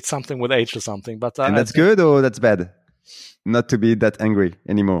 Maybe it's something with age or something. But and that's good or that's bad? Not to be that angry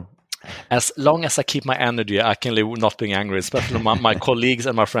anymore. As long as I keep my energy, I can live not being angry. Especially my colleagues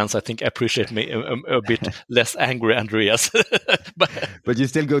and my friends, I think, appreciate me a bit less angry, Andreas. but you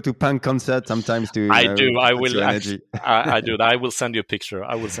still go to punk concerts sometimes to. I do. I will. I do. I will send you a picture.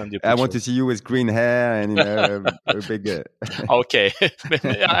 I want to see you with green hair and a big. Okay,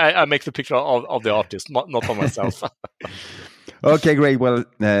 I make the picture of the artist, not for myself. Okay, great. Well,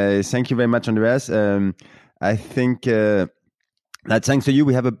 thank you very much, Andreas. I think that thanks to you,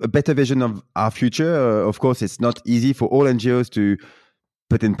 we have a better vision of our future. Of course, it's not easy for all NGOs to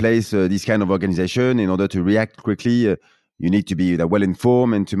put in place this kind of organization. In order to react quickly, you need to be well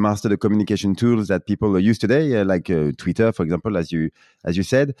informed and to master the communication tools that people use today, like Twitter, for example, as you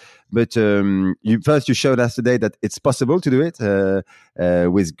said. But you showed us today that it's possible to do it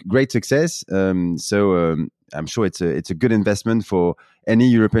with great success. So I'm sure it's a good investment for any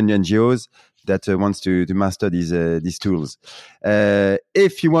European NGOs that wants to master these tools.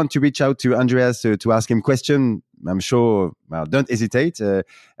 If you want to reach out to Andreas to ask him question, I'm sure, don't hesitate.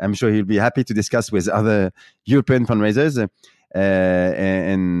 I'm sure he'll be happy to discuss with other European fundraisers.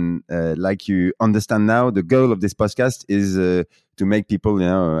 And like you understand now, the goal of this podcast is to make people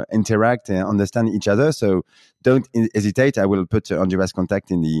interact and understand each other. So don't hesitate. I will put Andreas' contact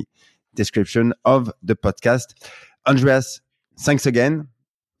in the description of the podcast. Andreas, thanks again.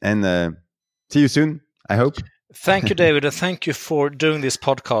 And see you soon, I hope. Thank you, David, and thank you for doing this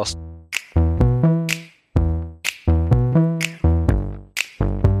podcast.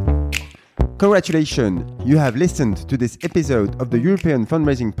 Congratulations, you have listened to this episode of the European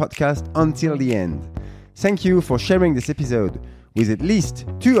Fundraising Podcast until the end. Thank you for sharing this episode with at least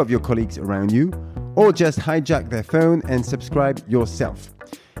 2 of your colleagues around you, or just hijack their phone and subscribe yourself.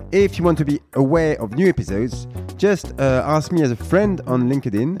 If you want to be aware of new episodes, just ask me as a friend on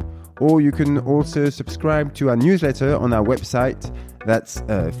LinkedIn, or you can also subscribe to our newsletter on our website. That's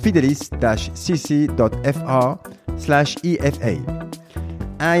fidelis-cc.fr/EFA.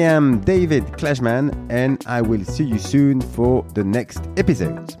 I am David Klashman, and I will see you soon for the next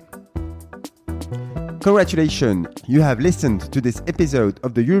episode. Congratulations, you have listened to this episode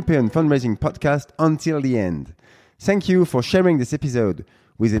of the European Fundraising Podcast until the end. Thank you for sharing this episode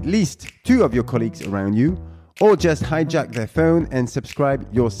with at least 2 of your colleagues around you, or just hijack their phone and subscribe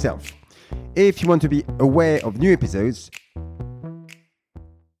yourself. If you want to be aware of new episodes,